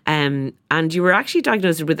 And you were actually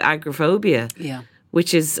diagnosed with agoraphobia. Yeah.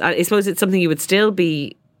 Which is, I suppose it's something you would still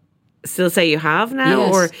say you have now,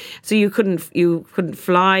 yes. Or so you couldn't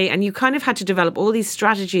fly, and you kind of had to develop all these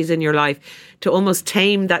strategies in your life to almost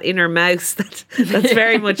tame that inner mouse that's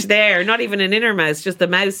very much there. Not even an inner mouse, just the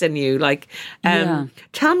mouse in you.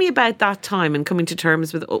 Tell me about that time and coming to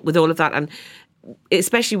terms with all of that, and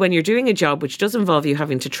especially when you're doing a job which does involve you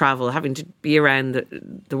having to travel, having to be around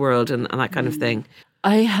the world and that kind of thing.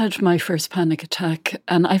 I had my first panic attack,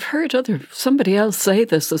 and I've heard somebody else say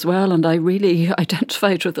this as well, and I really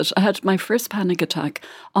identified with it. I had my first panic attack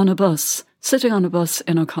on a bus, sitting on a bus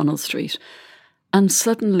in O'Connell Street, and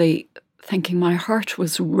suddenly thinking my heart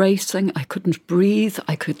was racing. I couldn't breathe.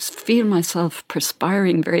 I could feel myself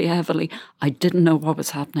perspiring very heavily. I didn't know what was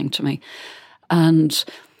happening to me. And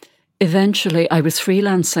eventually, I was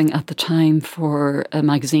freelancing at the time for a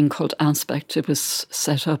magazine called Aspect. It was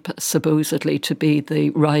set up supposedly to be the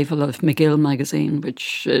rival of McGill magazine,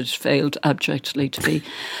 which it failed abjectly to be.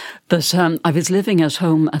 But I was living at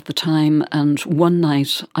home at the time, and one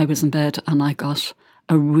night I was in bed and I got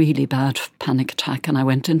a really bad panic attack, and I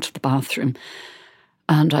went into the bathroom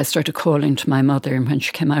and I started calling to my mother, and when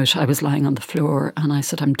she came out, I was lying on the floor and I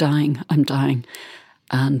said, I'm dying.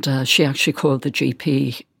 And she actually called the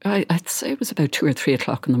GP. I'd say it was about 2 or 3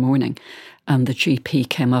 o'clock in the morning. And the GP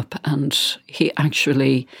came up and he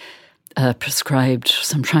actually prescribed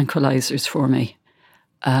some tranquilizers for me.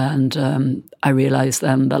 And I realised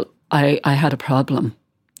then that I had a problem.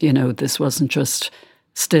 You know, this wasn't just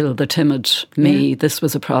still the timid me. Yeah. This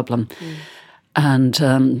was a problem.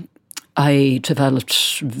 And I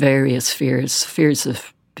developed various fears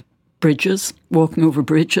of bridges, walking over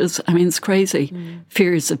bridges. I mean, it's crazy.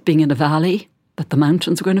 Fears of being in a valley, that the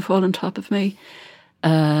mountains are going to fall on top of me.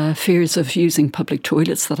 Fears of using public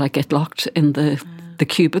toilets, that I get locked in the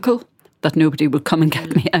cubicle, that nobody will come and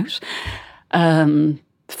get me out.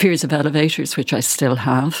 Fears of elevators, which I still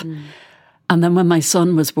have. And then when my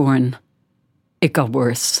son was born, it got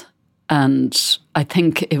worse. And I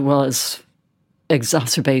think it was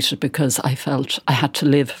exacerbated because I felt I had to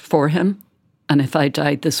live for him. And if I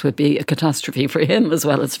died, this would be a catastrophe for him as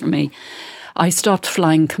well as for me. I stopped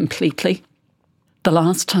flying completely. The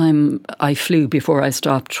last time I flew before I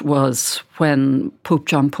stopped was when Pope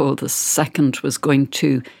John Paul II was going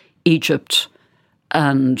to Egypt,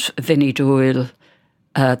 and Vinnie Doyle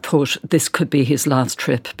thought this could be his last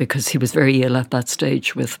trip because he was very ill at that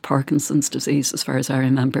stage with Parkinson's disease, as far as I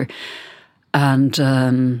remember.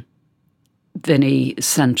 And Vinnie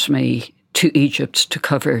sent me to Egypt to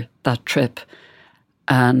cover that trip.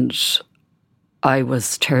 And I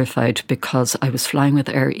was terrified because I was flying with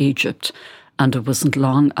Air Egypt, and it wasn't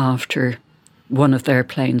long after one of their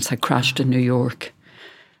planes had crashed in New York,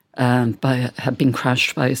 had been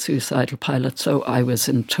crashed by a suicidal pilot. So I was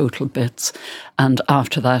in total bits. And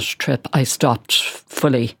after that trip, I stopped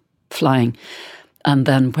fully flying. And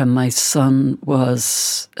then when my son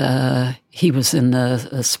was, he was in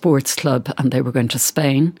a sports club and they were going to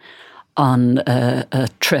Spain on a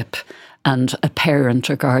trip, and a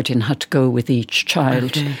parent or guardian had to go with each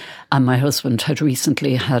child. Okay. And my husband had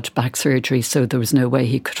recently had back surgery, so there was no way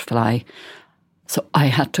he could fly. So I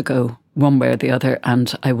had to go one way or the other,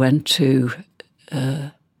 and I went to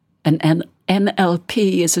an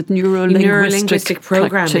NLP, is it neuro-linguistic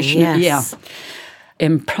programming? Yes. Yeah.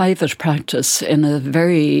 In private practice in a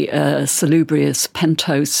very salubrious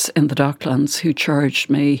penthouse in the Docklands, who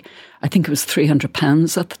charged me, I think it was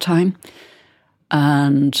 £300 at the time,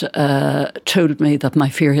 and told me that my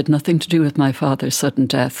fear had nothing to do with my father's sudden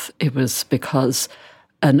death. It was because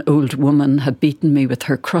an old woman had beaten me with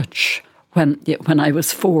her crutch. When I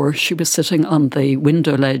was 4, she was sitting on the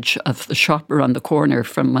window ledge of the shop around the corner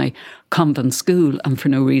from my convent school, and for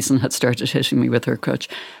no reason had started hitting me with her crutch.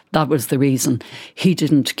 That was the reason. He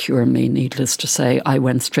didn't cure me, needless to say. I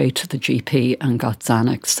went straight to the GP and got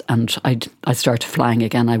Xanax, and I started flying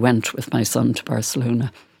again. I went with my son to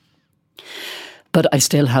Barcelona. But I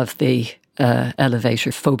still have the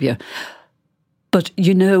elevator phobia. But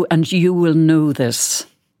you know, and you will know this,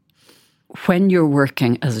 when you're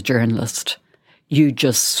working as a journalist, you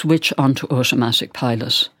just switch onto automatic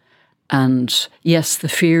pilot. And yes, the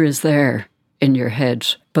fear is there in your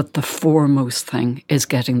head, but the foremost thing is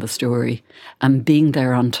getting the story and being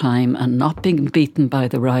there on time and not being beaten by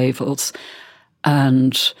the rivals.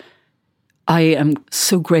 And I am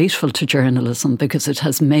so grateful to journalism because it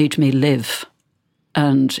has made me live,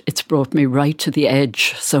 and it's brought me right to the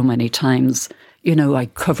edge so many times. You know, I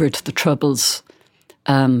covered the Troubles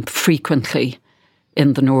frequently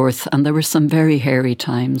in the north, and there were some very hairy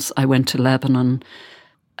times. I went to Lebanon,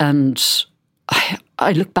 and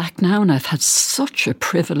I look back now and I've had such a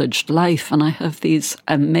privileged life, and I have these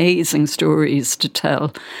amazing stories to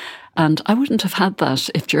tell. And I wouldn't have had that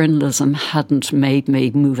if journalism hadn't made me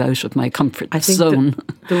move out of my comfort zone.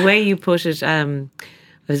 The way you put it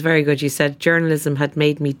was very good. You said journalism had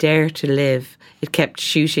made me dare to live. It kept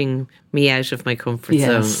shooting me out of my comfort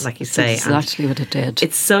zone, like you say. Exactly what it did.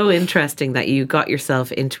 It's so interesting that you got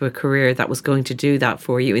yourself into a career that was going to do that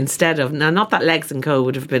for you instead of, now not that Legs & Co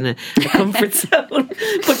would have been a comfort zone,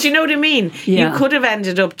 but you know what I mean? Yeah. You could have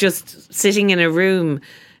ended up just sitting in a room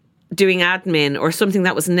doing admin or something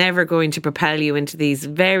that was never going to propel you into these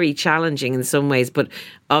very challenging in some ways, but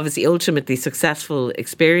obviously ultimately successful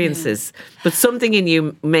experiences. Yeah. But something in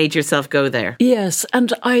you made yourself go there. Yes,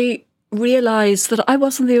 and I realised that I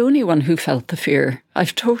wasn't the only one who felt the fear.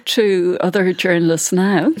 I've talked to other journalists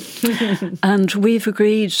now and we've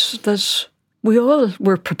agreed that we all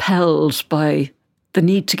were propelled by the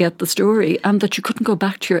need to get the story, and that you couldn't go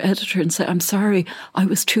back to your editor and say, I'm sorry, I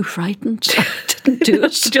was too frightened. I didn't do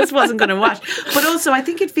it. Just wasn't going to watch. But also, I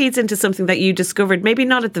think it feeds into something that you discovered, maybe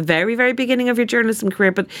not at the very, very beginning of your journalism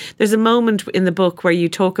career, but there's a moment in the book where you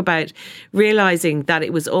talk about realising that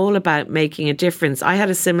it was all about making a difference. I had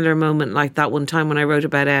a similar moment like that one time when I wrote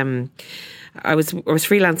about I was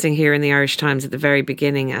freelancing here in the Irish Times at the very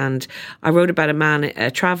beginning, and I wrote about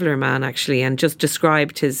a traveller man actually, and just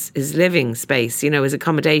described his living space, you know, his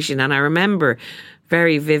accommodation. And I remember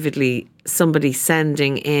very vividly somebody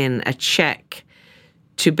sending in a cheque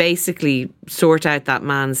to basically sort out that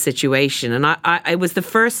man's situation. And I was the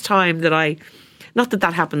first time that not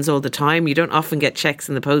that happens all the time. You don't often get checks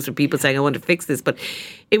in the post with people saying, I want to fix this. But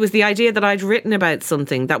it was the idea that I'd written about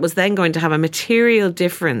something that was then going to have a material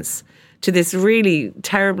difference to this really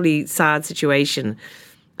terribly sad situation,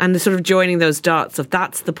 and the sort of joining those dots of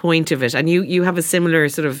that's the point of it. And you have a similar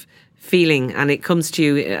sort of feeling, and it comes to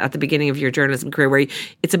you at the beginning of your journalism career where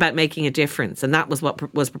it's about making a difference, and that was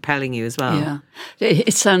what was propelling you as well. Yeah,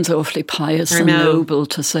 it sounds awfully pious and noble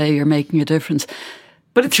to say you're making a difference.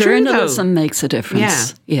 But it's journalism true, makes a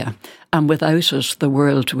difference. Yeah. And without it, the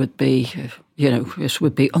world would be, it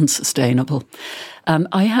would be unsustainable.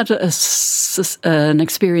 I had an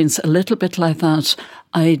experience a little bit like that.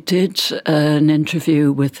 I did an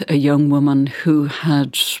interview with a young woman who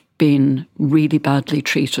had been really badly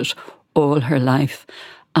treated all her life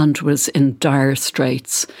and was in dire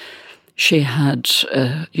straits. She had,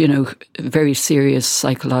 very serious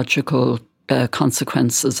psychological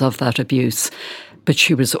consequences of that abuse. But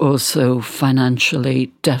she was also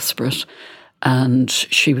financially desperate, and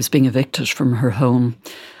she was being evicted from her home.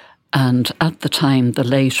 And at the time, the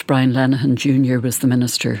late Brian Lenihan Jr. was the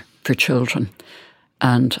Minister for Children.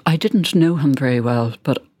 And I didn't know him very well,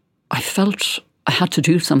 but I felt I had to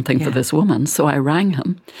do something for this woman. So I rang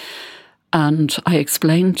him and I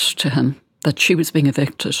explained to him that she was being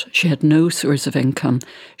evicted. She had no source of income.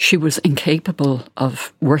 She was incapable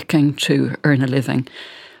of working to earn a living.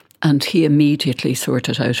 And he immediately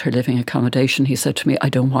sorted out her living accommodation. He said to me, I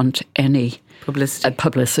don't want any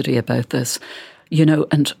publicity about this.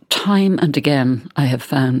 And time and again, I have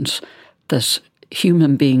found that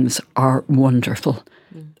human beings are wonderful.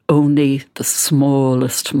 Only the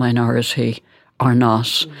smallest minority are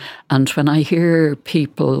not. And when I hear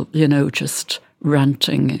people, just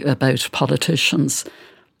ranting about politicians,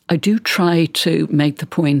 I do try to make the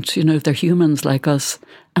point, they're humans like us.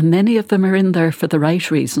 And many of them are in there for the right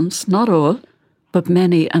reasons. Not all, but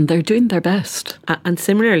many, and they're doing their best. And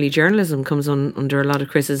similarly, journalism comes under a lot of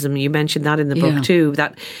criticism. You mentioned that in the book too,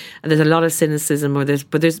 that there's a lot of cynicism,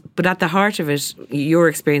 but at the heart of it, your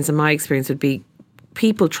experience and my experience would be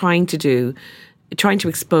people trying to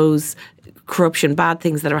expose corruption, bad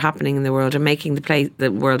things that are happening in the world, and making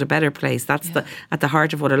the world a better place. That's at the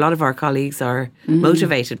heart of what a lot of our colleagues are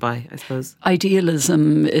motivated by, I suppose.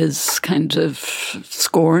 Idealism is kind of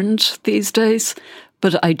scorned these days,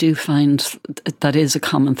 But I do find that is a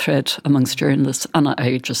common thread amongst journalists, and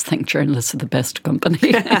I just think journalists are the best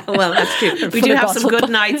company. Well, that's true. We do have some good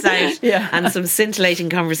nights out and some scintillating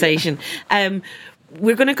conversation.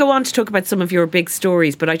 We're going to go on to talk about some of your big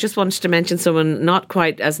stories, but I just wanted to mention someone not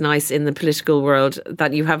quite as nice in the political world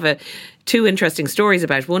that you have two interesting stories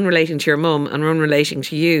about, one relating to your mum and one relating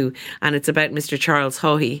to you, and it's about Mr. Charles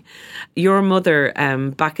Haughey. Your mother,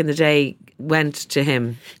 back in the day, went to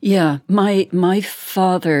him. Yeah, my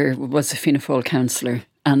father was a Fianna Fáil councillor,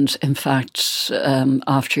 and in fact,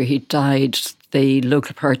 after he died, the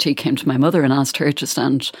local party came to my mother and asked her to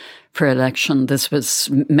stand for election. This was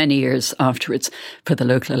many years afterwards for the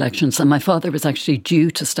local elections. And my father was actually due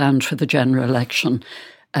to stand for the general election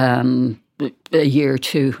a year or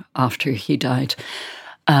two after he died.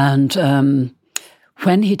 And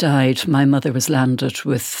when he died, my mother was landed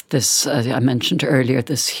with this, as I mentioned earlier,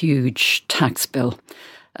 this huge tax bill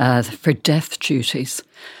for death duties.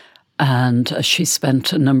 And she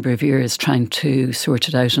spent a number of years trying to sort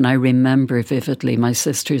it out. And I remember vividly my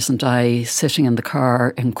sisters and I sitting in the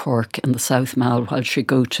car in Cork in the South Mall while she'd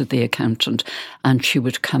go to the accountant, and she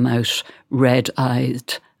would come out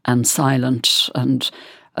red-eyed and silent, and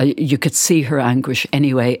you could see her anguish.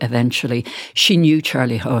 Anyway, eventually she knew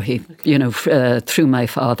Charlie Haughey, through my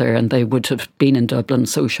father, and they would have been in Dublin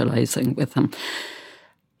socialising with him.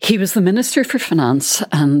 He was the Minister for Finance,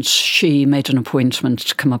 and she made an appointment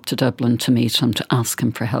to come up to Dublin to meet him, to ask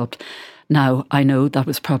him for help. Now, I know that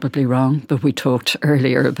was probably wrong, but we talked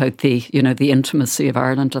earlier about the intimacy of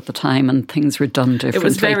Ireland at the time, and things were done differently. It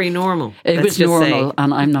was very normal. It was normal,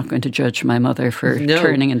 and I'm not going to judge my mother for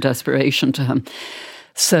turning in desperation to him.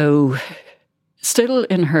 So, still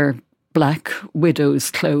in her black widow's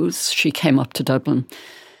clothes, she came up to Dublin.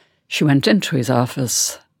 She went into his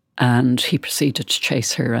office, and he proceeded to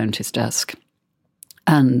chase her around his desk.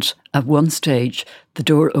 And at one stage, the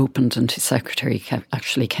door opened and his secretary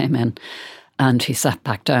actually came in, and he sat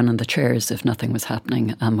back down in the chair as if nothing was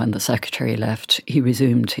happening. And when the secretary left, he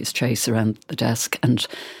resumed his chase around the desk. And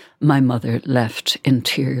my mother left in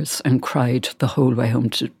tears and cried the whole way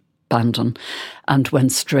home to Bandon, and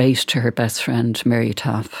went straight to her best friend, Mary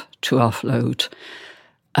Taff, to offload.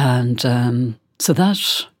 And so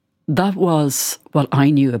that was what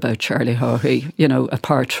I knew about Charlie Haughey,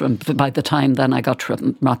 apart from, by the time then I got to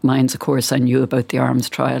Rathmines, of course, I knew about the arms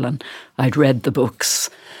trial and I'd read the books.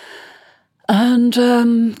 And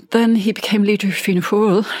then he became leader of Fianna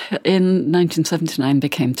Fáil in 1979,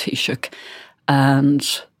 became Taoiseach.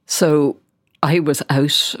 And so I was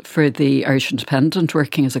out for the Irish Independent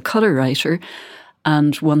working as a colour writer.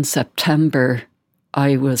 And one September,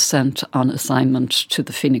 I was sent on assignment to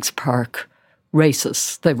the Phoenix Park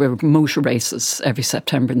races. There were motor races every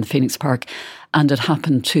September in the Phoenix Park, and it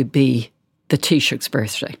happened to be the Taoiseach's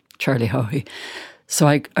birthday, Charlie Haughey. So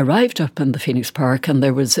I arrived up in the Phoenix Park, and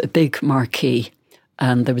there was a big marquee,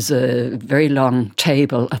 and there was a very long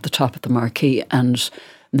table at the top of the marquee, and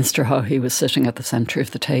Mr. Haughey was sitting at the centre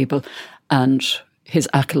of the table, and his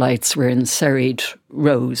acolytes were in serried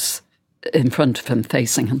rows in front of him,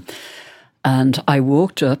 facing him. And I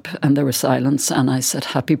walked up and there was silence, and I said,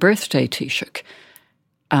 "Happy birthday, Taoiseach."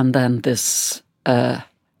 And then this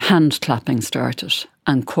hand clapping started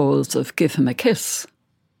and calls of "give him a kiss."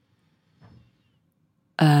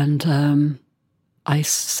 And I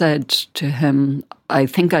said to him, I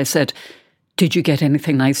think I said, "Did you get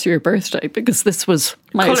anything nice for your birthday?" Because this was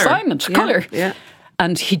my assignment, colour. Yeah.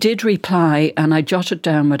 And he did reply, and I jotted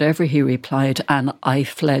down whatever he replied, and I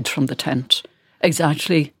fled from the tent.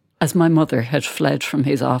 Exactly as my mother had fled from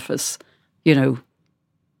his office, 2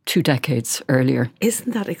 decades earlier.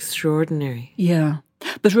 Isn't that extraordinary? Yeah.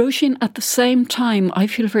 But Roisin, at the same time, I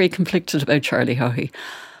feel very conflicted about Charlie Haughey.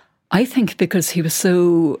 I think because he was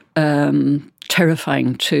so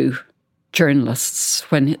terrifying to journalists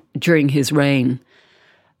during his reign,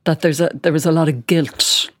 that there was a lot of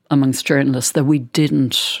guilt amongst journalists that we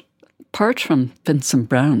didn't, apart from Vincent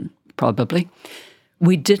Browne, probably,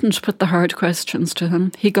 we didn't put the hard questions to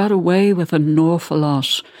him. He got away with an awful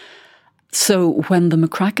lot. So when the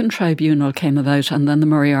McCracken Tribunal came about, and then the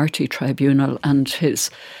Moriarty Tribunal, and his,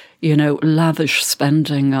 lavish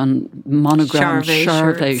spending on monogrammed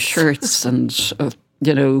Charvet shirts and,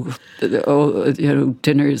 dinners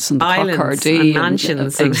and the Islands Cockardie. And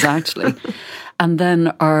mansions. Exactly. And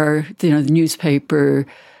then our, the newspaper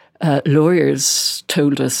lawyers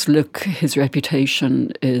told us, look, his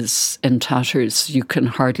reputation is in tatters. You can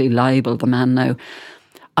hardly libel the man now.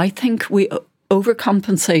 I think we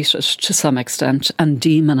overcompensated to some extent and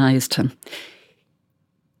demonised him.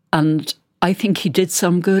 And I think he did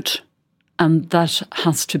some good, and that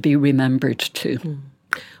has to be remembered too.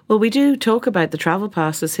 Well, we do talk about the travel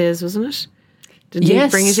pass as his, wasn't it? Didn't he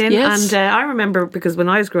Yes, bring it in? yes. And I remember, because when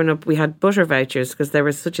I was growing up, we had butter vouchers, because there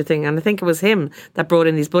was such a thing. And I think it was him that brought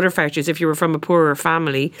in these butter vouchers. If you were from a poorer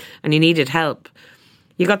family and you needed help,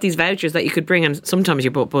 you got these vouchers that you could bring, and sometimes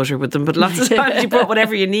you bought butter with them, but lots of times you bought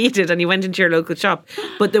whatever you needed and you went into your local shop.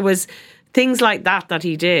 But there was things like that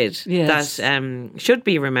he did, Yes. that should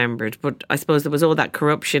be remembered. But I suppose there was all that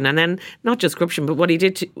corruption, and then not just corruption, but what he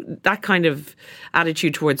did, that kind of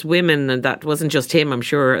attitude towards women, and that wasn't just him, I'm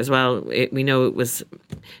sure, as well. We know it was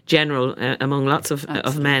general among lots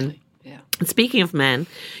of men. Yeah. And speaking of men,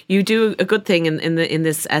 you do a good thing in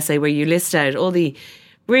this essay where you list out all the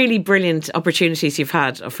really brilliant opportunities you've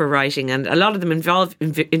had for writing, and a lot of them involve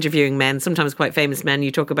interviewing men, sometimes quite famous men.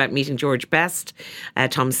 You talk about meeting George Best,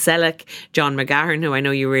 Tom Selleck, John McGahern, who I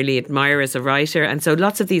know you really admire as a writer, and so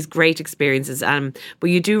lots of these great experiences. But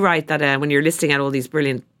you do write that when you're listing out all these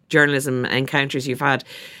brilliant journalism encounters you've had,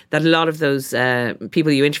 that a lot of those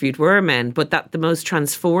people you interviewed were men, but that the most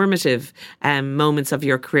transformative moments of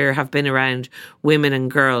your career have been around women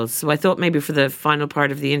and girls. So I thought maybe for the final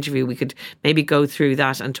part of the interview we could maybe go through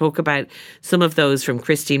that and talk about some of those, from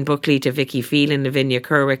Christine Buckley to Vicky Phelan, Lavinia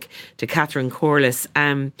Kerwick to Catherine Corliss.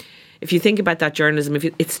 If you think about that journalism,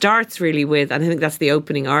 it starts really with, and I think that's the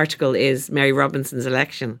opening article, is Mary Robinson's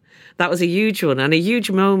election. That was a huge one and a huge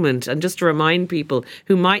moment. And just to remind people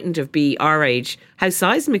who mightn't have been our age, how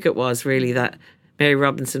seismic it was really that Mary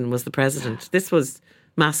Robinson was the president. This was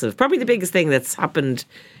massive. Probably the biggest thing that's happened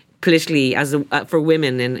politically for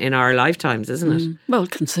women in our lifetimes, isn't it? Well,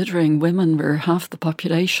 considering women were half the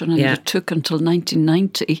population, and it took until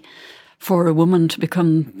 1990 for a woman to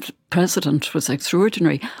become president, was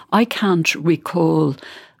extraordinary. I can't recall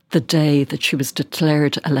the day that she was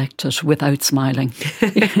declared elected without smiling.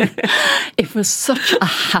 It was such a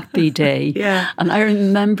happy day. Yeah. And I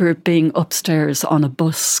remember being upstairs on a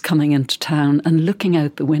bus coming into town and looking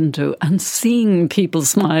out the window and seeing people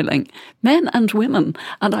smiling, men and women.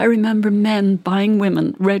 And I remember men buying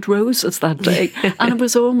women red roses that day. And it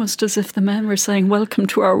was almost as if the men were saying, welcome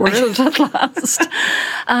to our world at last.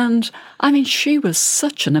 And I mean, she was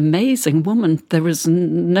such an amazing woman. There was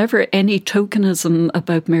never any tokenism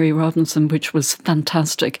about Mary Robinson, which was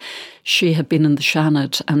fantastic. She had been in the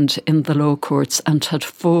Seanad and in the law courts and had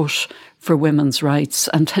fought for women's rights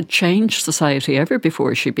and had changed society ever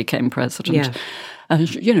before she became president. Yeah.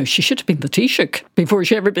 And, you know, she should have been the Taoiseach before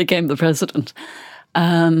she ever became the president.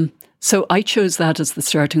 So I chose that as the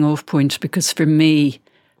starting off point because for me,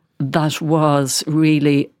 that was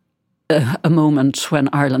really a moment when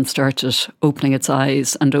Ireland started opening its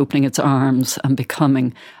eyes and opening its arms and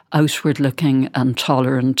becoming outward looking and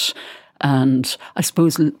tolerant. And I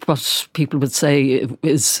suppose what people would say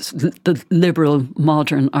is the liberal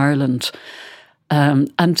modern Ireland.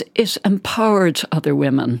 And it empowered other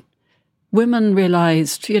women. Women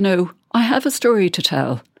realised, you know, I have a story to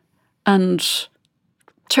tell. And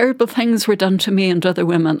terrible things were done to me and other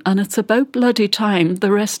women. And it's about bloody time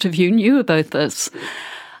the rest of you knew about this.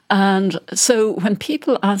 And so when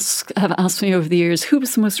people have asked me over the years, who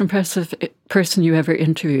was the most impressive person you ever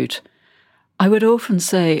interviewed? I would often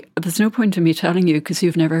say, there's no point in me telling you because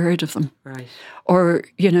you've never heard of them. Right. Or,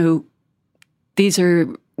 you know, these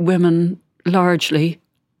are women largely,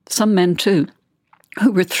 some men too,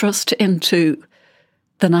 who were thrust into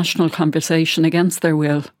the national conversation against their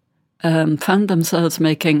will, found themselves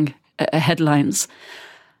making headlines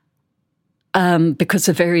because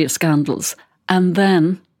of various scandals, and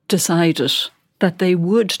then decided that they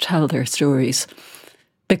would tell their stories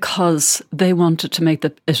because they wanted to make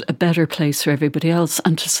it a better place for everybody else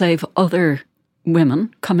and to save other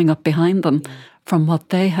women coming up behind them from what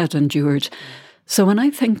they had endured. So when I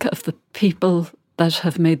think of the people that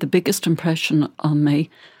have made the biggest impression on me,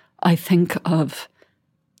 I think of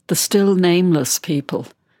the still nameless people,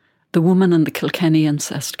 the woman in the Kilkenny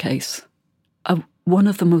incest case, one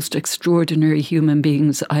of the most extraordinary human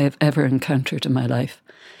beings I have ever encountered in my life.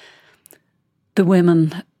 The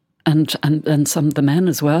women and some of the men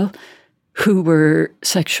as well who were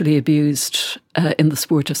sexually abused in the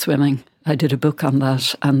sport of swimming. I did a book on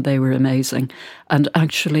that and they were amazing. And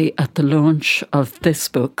actually at the launch of this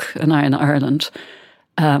book, An Eye in Ireland,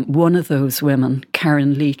 one of those women,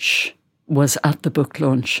 Karen Leach, was at the book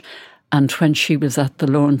launch. And when she was at the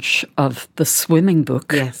launch of the swimming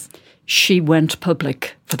book, yes, she went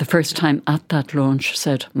public for the first time at that launch,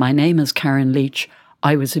 said, my name is Karen Leach.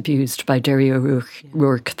 I was abused by Derry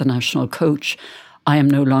O'Rourke, the national coach. I am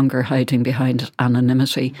no longer hiding behind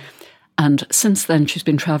anonymity. And since then, she's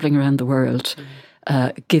been travelling around the world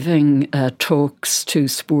giving talks to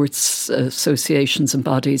sports associations and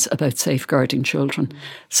bodies about safeguarding children.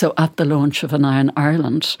 So at the launch of An Eye on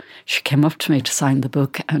Ireland, she came up to me to sign the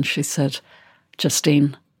book and she said,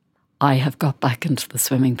 Justine, I have got back into the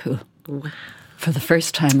swimming pool. Wow. For the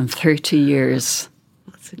first time in 30 years.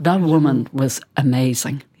 That woman was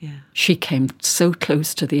amazing. Yeah. She came so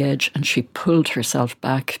close to the edge and she pulled herself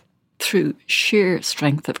back through sheer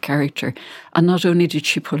strength of character. And not only did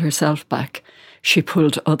she pull herself back, she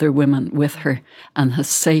pulled other women with her and has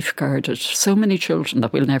safeguarded so many children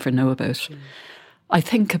that we'll never know about. Mm. I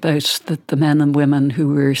think about the men and women who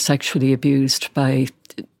were sexually abused by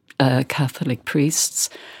Catholic priests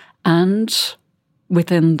and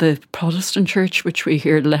within the Protestant church, which we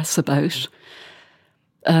hear less about.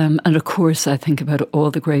 And of course, I think about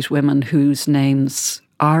all the great women whose names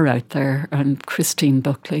are out there. And Christine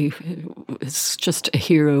Buckley is just a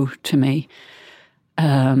hero to me.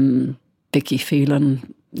 Vicky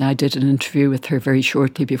Phelan, I did an interview with her very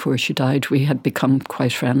shortly before she died. We had become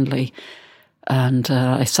quite friendly. And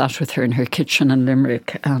I sat with her in her kitchen in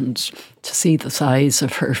Limerick, and to see the size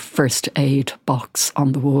of her first aid box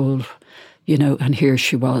on the wall, you know, and here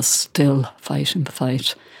she was still fighting the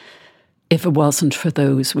fight. If it wasn't for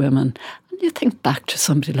those women, and you think back to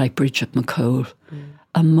somebody like Bridget McCole,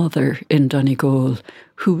 a mother in Donegal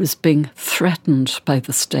who was being threatened by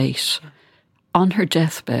the state on her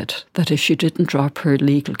deathbed, that if she didn't drop her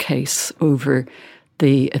legal case over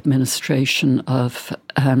the administration of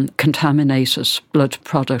contaminated blood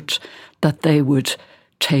product, that they would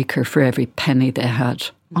take her for every penny they had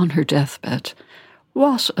on her deathbed.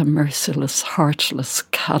 What a merciless, heartless,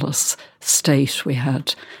 callous state we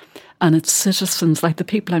had. And it's citizens like the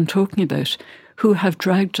people I'm talking about who have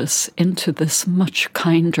dragged us into this much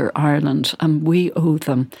kinder Ireland, and we owe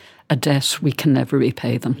them a debt we can never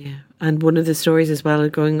repay them. Yeah. And one of the stories as well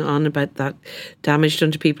going on about that damage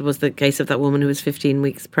done to people was the case of that woman who was 15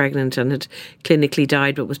 weeks pregnant and had clinically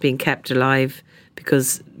died but was being kept alive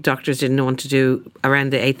because doctors didn't want to do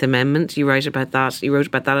around the Eighth Amendment. You write about that. You wrote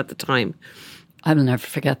about that at the time. I will never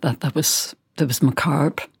forget that. That was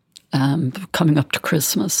macabre. Coming up to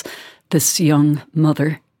Christmas, this young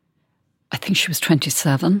mother, I think she was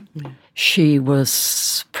 27. Mm. She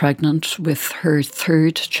was pregnant with her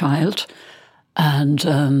third child,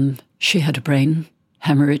 and she had a brain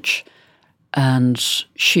hemorrhage, and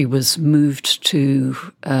she was moved to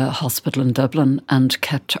a hospital in Dublin and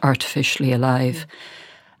kept artificially alive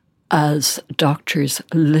as doctors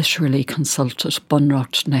literally consulted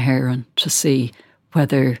Bunrocht na hÉireann to see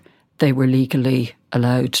whether they were legally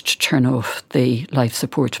allowed to turn off the life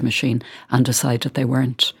support machine, and decided they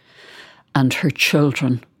weren't. And her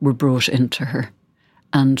children were brought into her.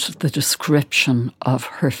 And the description of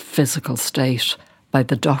her physical state by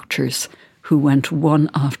the doctors who went one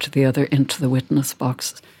after the other into the witness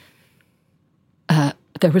box.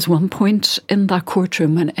 There was one point in that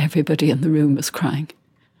courtroom when everybody in the room was crying.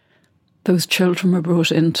 Those children were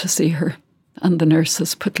brought in to see her, and the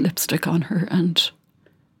nurses put lipstick on her and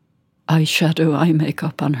eyeshadow, eye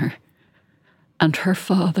makeup on her. And her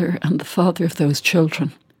father and the father of those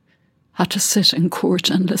children had to sit in court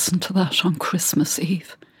and listen to that on Christmas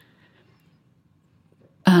Eve.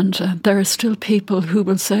 And there are still people who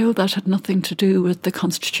will say, oh, that had nothing to do with the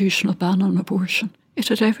constitutional ban on abortion. It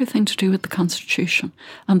had everything to do with the Constitution.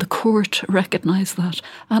 And the court recognised that.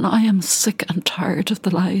 And I am sick and tired of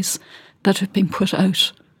the lies that have been put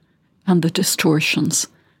out and the distortions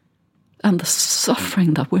and the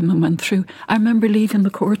suffering that women went through. I remember leaving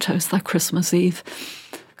the courthouse that Christmas Eve,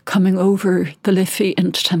 coming over the Liffey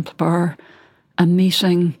into Temple Bar and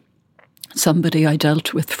meeting somebody I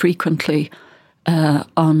dealt with frequently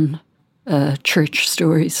on church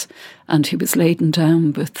stories, and he was laden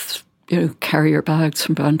down with carrier bags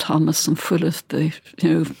from Brown Thomas and full of the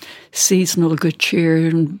seasonal good cheer,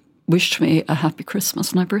 and wished me a happy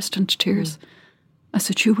Christmas, and I burst into tears. I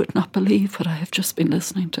said, you would not believe what I have just been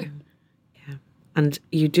listening to. Yeah. And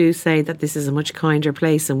you do say that this is a much kinder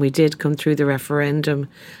place, and we did come through the referendum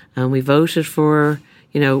and we voted for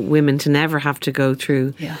women to never have to go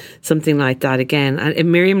through something like that again.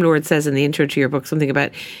 And Miriam Lord says in the intro to your book something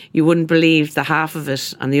about you wouldn't believe the half of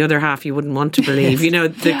it and the other half you wouldn't want to believe.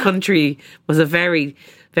 The country was a very,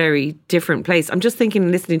 very different place. I'm just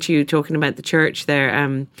thinking, listening to you talking about the church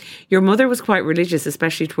there, your mother was quite religious,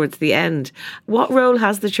 especially towards the end. What role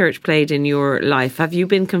has the church played in your life? Have you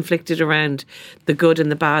been conflicted around the good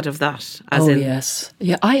and the bad of that? Yes.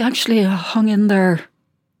 Yeah, I actually hung in there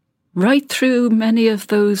right through many of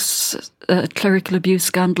those clerical abuse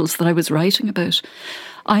scandals that I was writing about.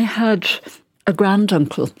 I had a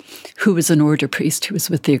granduncle who was an order priest. He was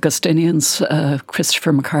with the Augustinians.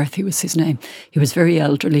 Christopher McCarthy was his name. He was very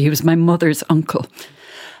elderly. He was my mother's uncle.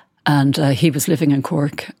 And he was living in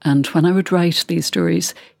Cork. And when I would write these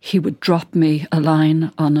stories, he would drop me a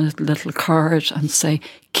line on a little card and say,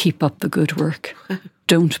 keep up the good work.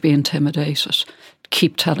 Don't be intimidated.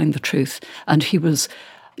 Keep telling the truth. And he was,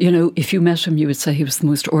 if you met him, you would say he was the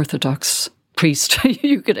most orthodox priest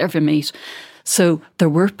you could ever meet. So there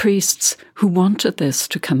were priests who wanted this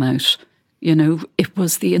to come out. It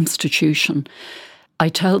was the institution. I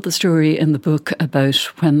tell the story in the book about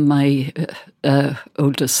when my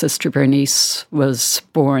oldest sister Bernice was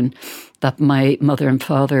born, that my mother and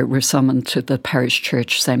father were summoned to the parish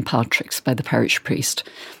church, St. Patrick's, by the parish priest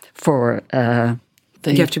for...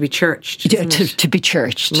 you have to be churched. Yeah, to be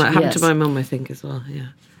churched. It happened to my mum, I think, as well, yeah.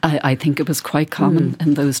 I think it was quite common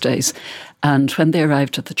in those days. And when they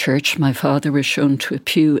arrived at the church, my father was shown to a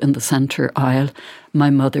pew in the centre aisle. My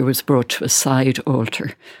mother was brought to a side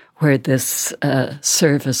altar where this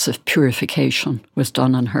service of purification was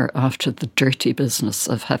done on her after the dirty business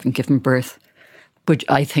of having given birth, which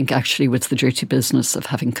I think actually was the dirty business of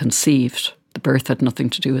having conceived. The birth had nothing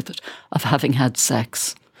to do with it, of having had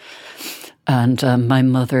sex. And my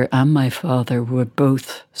mother and my father were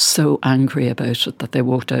both so angry about it that they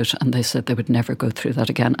walked out and they said they would never go through that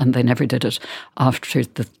again. And they never did it after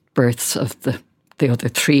the births of the other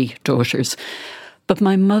three daughters. But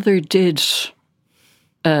my mother did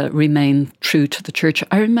remain true to the church.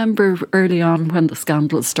 I remember early on when the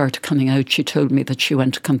scandals started coming out, she told me that she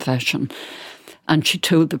went to confession. And she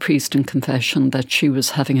told the priest in confession that she was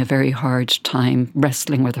having a very hard time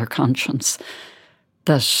wrestling with her conscience,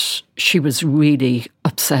 that she was really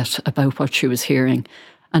upset about what she was hearing.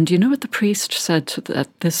 And you know what the priest said to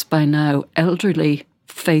this by now elderly,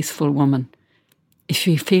 faithful woman? If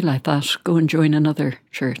you feel like that, go and join another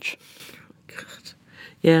church. God.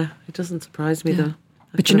 Yeah, it doesn't surprise me though.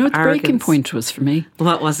 But you know what the breaking point was for me?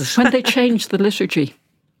 What was it? When they changed the liturgy.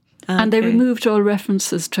 And they removed all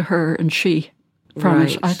references to her and she from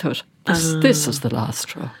it. I thought, this is the last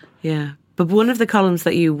straw. Yeah. But one of the columns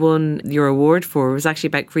that you won your award for was actually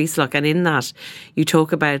about Creaslock, and in that you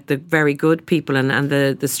talk about the very good people and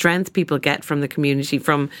the strength people get from the community,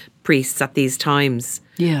 from priests at these times.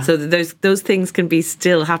 Yeah. So those things can be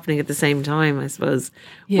still happening at the same time, I suppose,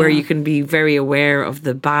 where you can be very aware of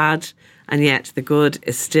the bad and yet the good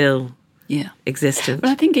is still existent.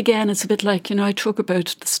 But I think, again, it's a bit like, I talk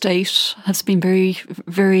about the state has been very,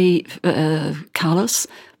 very callous,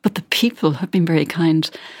 but the people have been very kind.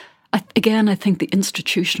 I think the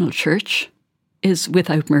institutional church is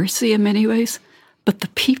without mercy in many ways, but the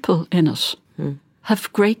people in it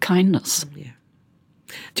have great kindness. Yeah.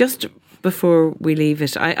 Just before we leave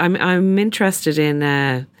it, I'm interested in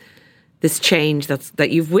this change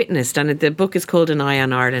that you've witnessed, and the book is called An Eye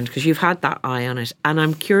on Ireland because you've had that eye on it, and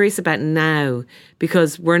I'm curious about now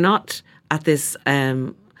because we're not at this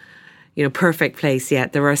perfect place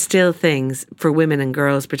yet. There are still things for women and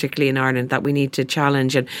girls, particularly in Ireland, that we need to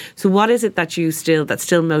challenge. And so what is it that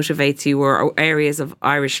still motivates you, or areas of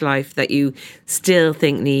Irish life that you still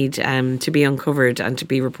think need to be uncovered and to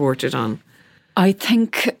be reported on? I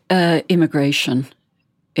think immigration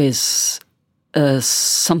is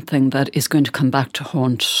something that is going to come back to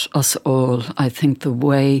haunt us all. I think the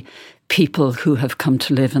way people who have come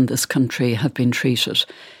to live in this country have been treated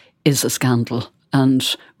is a scandal.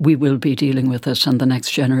 And we will be dealing with it, and the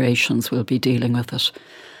next generations will be dealing with it.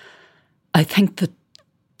 I think that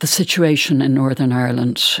the situation in Northern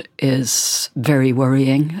Ireland is very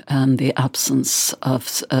worrying, and the absence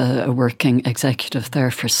of a working executive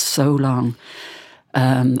there for so long.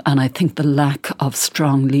 And I think the lack of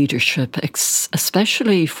strong leadership,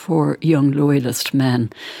 especially for young loyalist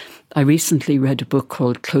men. I recently read a book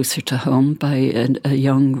called Closer to Home by a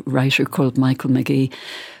young writer called Michael McGee,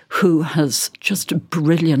 who has just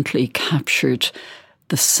brilliantly captured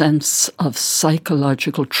the sense of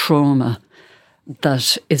psychological trauma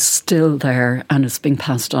that is still there and is being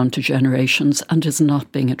passed on to generations and is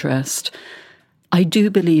not being addressed. I do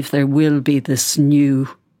believe there will be this new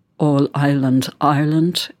all-island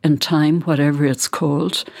Ireland in time, whatever it's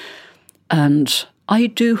called. And I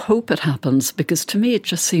do hope it happens, because to me it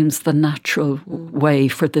just seems the natural way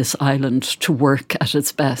for this island to work at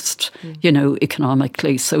its best,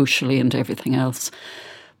 economically, socially and everything else.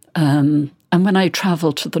 And when I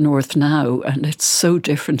travel to the north now, and it's so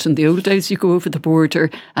different. In the old days, you go over the border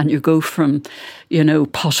and you go from,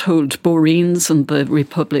 potholed Boreens and the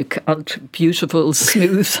Republic out beautiful,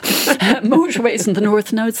 smooth motorways in the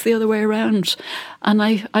north. Now it's the other way around. And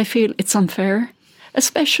I feel it's unfair,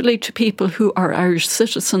 especially to people who are Irish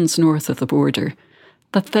citizens north of the border,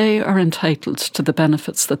 that they are entitled to the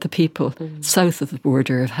benefits that the people south of the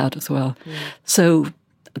border have had as well. So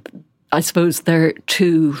I suppose they're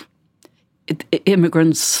two,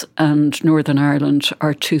 immigrants and Northern Ireland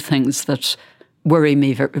are two things that worry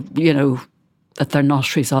me, that they're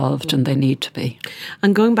not resolved and they need to be.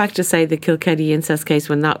 And going back to, say, the Kilkenny incest case,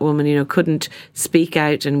 when that woman, couldn't speak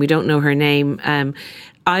out and we don't know her name,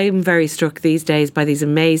 I'm very struck these days by these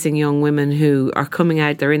amazing young women who are coming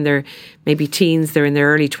out. They're in their maybe teens, they're in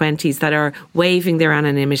their early 20s, that are waiving their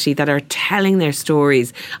anonymity, that are telling their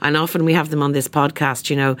stories. And often we have them on this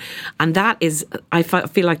podcast, and that is, I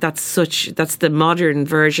feel like that's the modern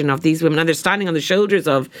version of these women. And they're standing on the shoulders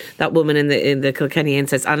of that woman in the Kilkenny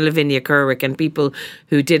incest and Lavinia Kerwick and people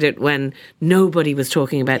who did it when nobody was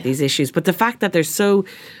talking about these issues. But the fact that they're so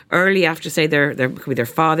early after, say, their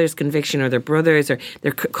father's conviction or their brother's, or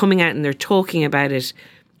they're coming out and they're talking about it.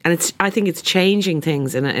 And I think it's changing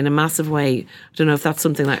things in a massive way. I don't know if that's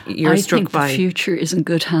something that you're struck by. I think the future is in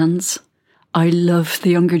good hands. I love the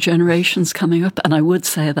younger generations coming up, and I would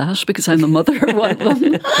say that because I'm the mother of one of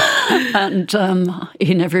them. And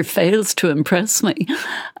he never fails to impress me.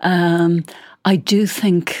 I do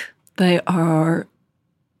think they are,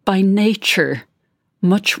 by nature,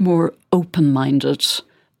 much more open-minded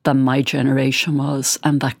than my generation was,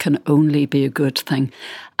 and that can only be a good thing.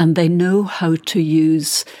 And they know how to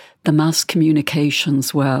use the mass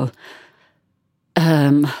communications well.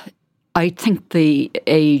 I think the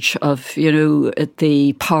age of,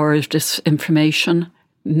 the power of disinformation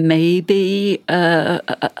maybe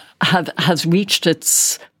has reached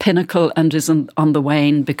its pinnacle and is on the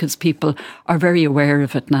wane, because people are very aware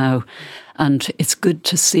of it now. And it's good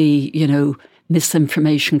to see,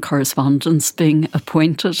 misinformation correspondents being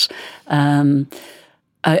appointed.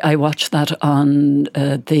 I watched that on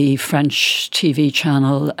the French TV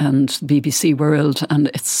channel and BBC World, and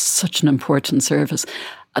it's such an important service.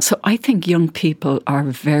 So I think young people are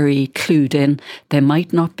very clued in. They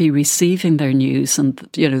might not be receiving their news and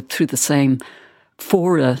through the same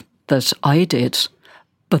fora that I did,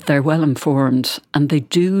 but they're well informed and they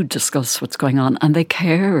do discuss what's going on and they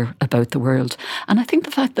care about the world. And I think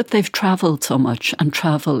the fact that they've travelled so much and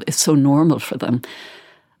travel is so normal for them,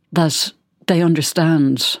 that they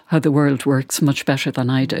understand how the world works much better than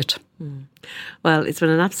I did. Well, it's been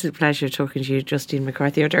an absolute pleasure talking to you, Justine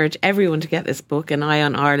McCarthy. I'd urge everyone to get this book, An Eye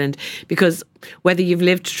on Ireland, because whether you've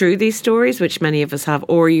lived through these stories, which many of us have,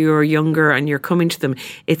 or you're younger and you're coming to them,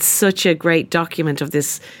 it's such a great document of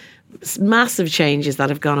this massive changes that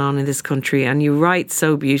have gone on in this country. And you write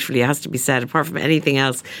so beautifully, it has to be said. Apart from anything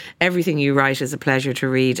else, everything you write is a pleasure to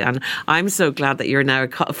read. And I'm so glad that you're now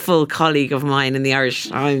a full colleague of mine in the Irish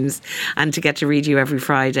Times and to get to read you every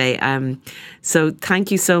Friday. So thank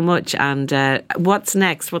you so much. And what's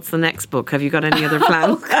next? What's the next book? Have you got any other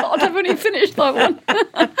plans? Oh God, I've only finished that one.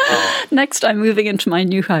 Next, I'm moving into my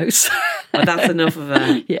new house. Well, that's enough of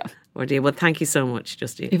a yeah. ordeal. Well, thank you so much,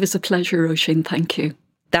 Justine. It was a pleasure, Roisin. Thank you.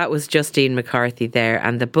 That was Justine McCarthy there,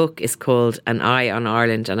 and the book is called An Eye on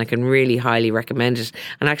Ireland, and I can really highly recommend it.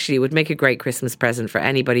 And actually it would make a great Christmas present for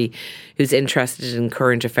anybody who's interested in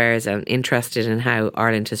current affairs and interested in how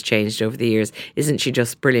Ireland has changed over the years. Isn't she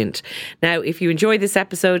just brilliant? Now, if you enjoyed this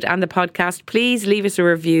episode and the podcast, please leave us a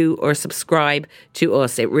review or subscribe to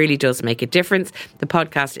us. It really does make a difference. The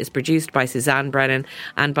podcast is produced by Suzanne Brennan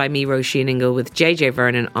and by me, Roisin Ingle, with JJ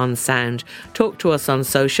Vernon on sound. Talk to us on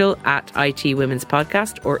social at IT Women's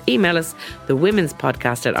Podcast, or email us,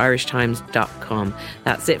 thewomenspodcast@irishtimes.com.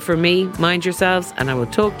 That's it for me. Mind yourselves, and I will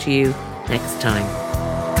talk to you next time.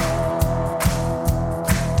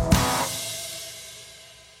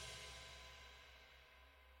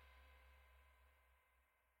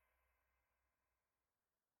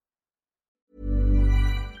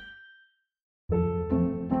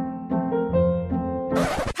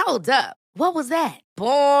 Hold up. What was that?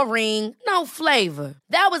 Boring. No flavor.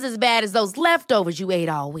 That was as bad as those leftovers you ate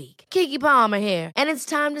all week. Keke Palmer here. And it's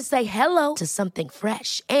time to say hello to something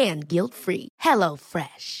fresh and guilt-free. Hello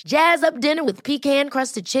Fresh. Jazz up dinner with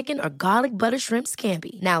pecan-crusted chicken or garlic butter shrimp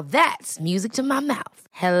scampi. Now that's music to my mouth.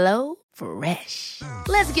 Hello Fresh.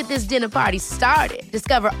 Let's get this dinner party started.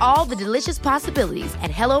 Discover all the delicious possibilities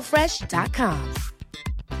at HelloFresh.com.